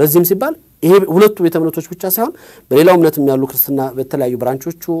እንድትሆን ነው ለዚህም ሲባል ይሄ ሁለቱ ቤተ እምነቶች ብቻ ሳይሆን በሌላው እምነትም ያሉ ክርስቲያና በተለያዩ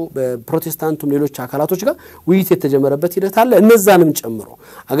ብራንቾቹ በፕሮቴስታንቱም ሌሎች አካላቶች ጋር ውይይት የተጀመረበት ሂደት አለ እነዛንም ጨምሮ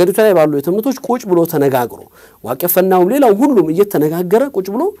አገሪቱ ላይ ባሉ ቤተ እምነቶች ቁጭ ብሎ ተነጋግሮ ዋቀፈናው ሌላው ሁሉም እየተነጋገረ ቁጭ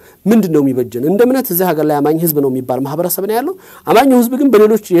ብሎ ምንድነው የሚበጀን እንደ እምነት እዚህ ሀገር ላይ አማኝ ህዝብ ነው የሚባል ማህበረሰብ ነው ያለው አማኝ ህዝብ ግን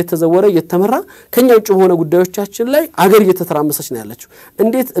በሌሎች የተዘወረ የተመራ ከኛ ውጭ ሆነ ጉዳዮቻችን ላይ አገር እየተተራመሰች ነው ያለችው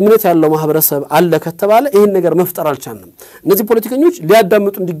እንዴት እምነት ያለው ማህበረሰብ አለ ከተባለ ይሄን ነገር መፍጠር አልቻልንም እነዚህ ፖለቲከኞች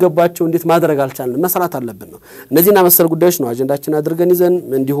ሊያዳምጡ እንዲገባቸው እንዴት ማድረግ አልቻልንም መስራት አለብን ነው እነዚህና መሰል ጉዳዮች ነው አጀንዳችን አድርገን ይዘን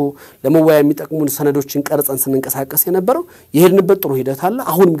እንዲሁ ለመወያ የሚጠቅሙን ሰነዶችን ቀርጸን ስንንቀሳቀስ የነበረው ይሄድንበት ጥሩ ሂደት አለ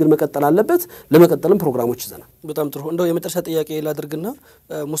አሁንም ግን መቀጠል አለበት ለመቀጠልም ፕሮግራሞች ይዘናል በጣም ጥሩ እንደው የመጨረሻ ጥያቄ ላድርግና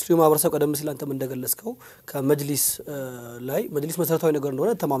ሙስሊሙ ማህበረሰብ ቀደም ሲል አንተም እንደገለጽከው ከመጅሊስ ላይ መጅሊስ መሰረታዊ ነገር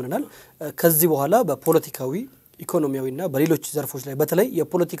እንደሆነ ተማምነናል ከዚህ በኋላ በፖለቲካዊ ኢኮኖሚያዊና በሌሎች ዘርፎች ላይ በተለይ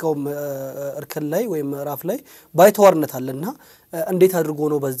የፖለቲካው እርከን ላይ ወይ ምዕራፍ ላይ ባይተዋርነት አለና እንዴት አድርጎ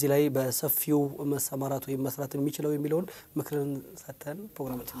ነው በዚህ ላይ በሰፊው መሰማራት ወይ መስራት የሚችለው የሚለውን ምክርን ሰተን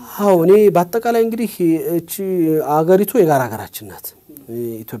ፕሮግራማችን አዎ እኔ በአጠቃላይ እንግዲህ እቺ አገሪቱ የጋራ ሀገራችን ናት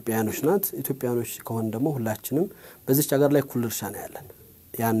ኢትዮጵያኖች ናት ኢትዮጵያኖች ከሆነ ደግሞ ሁላችንም በዚህ ሀገር ላይ እኩል ድርሻ ነው ያለን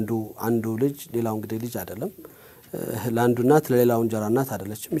አንዱ ልጅ ሌላው እንግዲህ ልጅ አይደለም ለአንዱ እናት ለሌላው እንጀራ እናት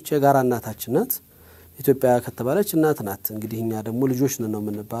አይደለችም እቺ የጋራ እናታችን ናት ኢትዮጵያ ከተባለች እናት ናት እንግዲህ እኛ ደግሞ ልጆች ነን ነው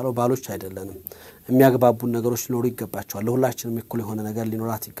የምንባለው ባሎች አይደለንም የሚያግባቡን ነገሮች ሊኖሩ ይገባቸዋል ለሁላችንም እኩል የሆነ ነገር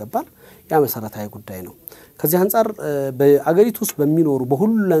ሊኖራት ይገባል ያ መሰረታዊ ጉዳይ ነው ከዚህ አንፃር በአገሪቱ ውስጥ በሚኖሩ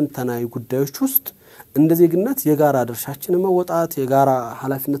በሁለንተናዊ ጉዳዮች ውስጥ እንደዚህ ግነት የጋራ ድርሻችንን መወጣት የጋራ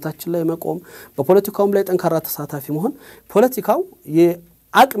ኃላፊነታችን ላይ መቆም በፖለቲካውም ላይ ጠንካራ ተሳታፊ መሆን ፖለቲካው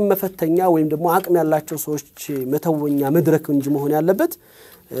የአቅም መፈተኛ ወይም ደግሞ አቅም ያላቸው ሰዎች መተወኛ መድረክ እንጂ መሆን ያለበት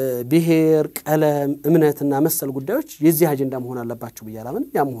ብሔር ቀለም እምነትና መሰል ጉዳዮች የዚህ አጀንዳ መሆን አለባቸው በያላምን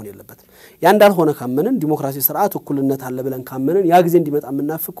ያ መሆን የለበትም ያ እንዳልሆነ ካመንን ዲሞክራሲ ስርዓት እኩልነት አለ ብለን ካመንን ያ ጊዜ እንዲመጣ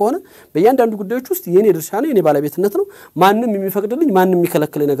ምናፍቅ ከሆነ በእያንዳንዱ ጉዳዮች ውስጥ የኔ ድርሻ ነው የኔ ባለቤትነት ነው ማንንም የሚፈቅድልኝ ማንንም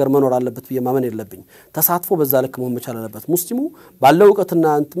የሚከለክለኝ ነገር መኖር አለበት በየማመን የለብኝ ተሳትፎ በዛ ልክ መሆን መቻል አለበት ሙስሊሙ ባለው ዕውቀትና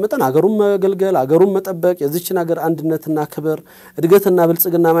መጠን አገሩን መገልገል አገሩን መጠበቅ የዚህችን ሀገር አንድነትና ክብር እድገትና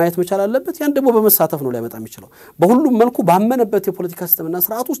ብልጽግና ማየት መቻል አለበት ያን ደግሞ በመሳተፍ ነው ሊያመጣ የሚችለው በሁሉም መልኩ ባመነበት የፖለቲካ ሲስተምና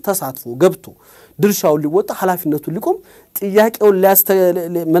ስርዓት ውስጥ ተሳትፎ ገብቶ ድርሻውን ሊወጣ ኃላፊነቱን ሊቆም ጥያቄውን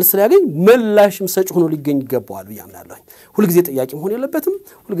መልስ ሊያገኝ መላሽም ሰጭ ሆኖ ሊገኝ ይገባዋል በያምናለሁ ሁሉ ጊዜ ጥያቄ መሆን የለበትም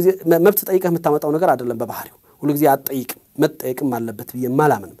ሁሉ ጊዜ መብት ጠይቀህ የምታመጣው ነገር አይደለም በባህሪው ሁሉ ጊዜ አትጠይቅም መጠየቅም አለበት ብዬ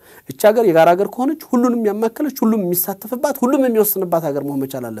ማላምንም እቺ ሀገር የጋራ ሀገር ከሆነች ሁሉንም ያማከለች ሁሉም የሚሳተፍባት ሁሉም የሚወስንባት ሀገር መሆን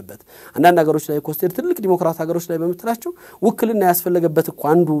መቻል አለበት አንዳንድ ሀገሮች ላይ ኮስቴር ትልቅ ዲሞክራሲ ሀገሮች ላይ በመትላቸው ውክልና ያስፈልገበት እኮ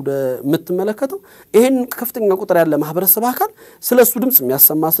አንዱ የምትመለከተው ይሄን ከፍተኛ ቁጥር ያለ ማህበረሰብ አካል ስለሱ ድምጽ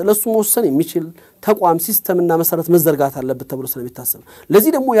የሚያሰማ ስለሱ መወሰን የሚችል ተቋም ሲስተምና መሰረት መዘርጋት አለበት ተብሎ ስለሚታሰብ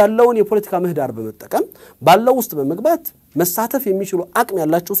ለዚህ ደግሞ ያለውን የፖለቲካ ምህዳር በመጠቀም ባለው ውስጥ በመግባት መሳተፍ የሚችሉ አቅም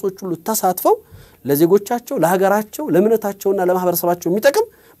ያላቸው ሰዎች ሁሉ ተሳትፈው ለዜጎቻቸው ለሀገራቸው ለምነታቸውና ለማህበረሰባቸው የሚጠቅም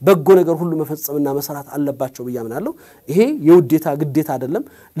በጎ ነገር ሁሉ መፈጸምና መሰራት አለባቸው በያምናለሁ ይሄ የውዴታ ግዴታ አይደለም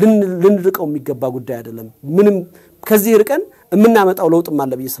ልንርቀው የሚገባ ጉዳይ አይደለም ምንም ከዚህ ርቀን እናመጣው ለውጥም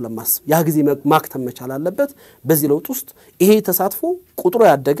አለ በየ ስለማስብ ያ ጊዜ ማክተም መቻል አለበት በዚህ ለውጥ ውስጥ ይሄ ተሳትፎ ቁጥሩ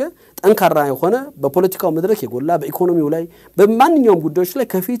ያደገ ጠንካራ የሆነ በፖለቲካው መድረክ የጎላ በኢኮኖሚው ላይ በማንኛውም ጉዳዮች ላይ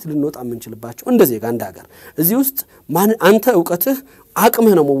ከፊት ልንወጣ የምንችልባቸው እንደዚህ ጋር ሀገር እዚህ ውስጥ አንተ ዕውቀትህ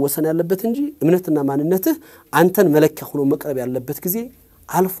አቅምህ ነው መወሰን ያለበት እንጂ እምነትና ማንነትህ አንተን መለኪያ ሆኖ መቅረብ ያለበት ጊዜ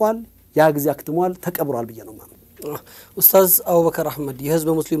አልፏል ያ ጊዜ አክትሟል ተቀብሯል በየ ነው ማለት ኡስታዝ አቡበከር አህመድ የህዝብ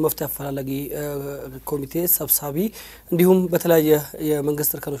ሙስሊም መፍትሄ አፈላላጊ ኮሚቴ ሰብሳቢ እንዲሁም በተለያየ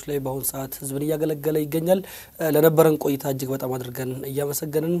የመንግስት እርከኖች ላይ በአሁን ሰዓት ህዝብን ያገለገለ ይገኛል ለነበረን ቆይታ እጅግ በጣም አድርገን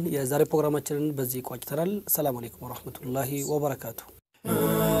እያመሰገንን የዛሬ ፕሮግራማችንን በዚህ ቋጭተናል ሰላም አለይኩም ወራህመቱላሂ ወበረካቱ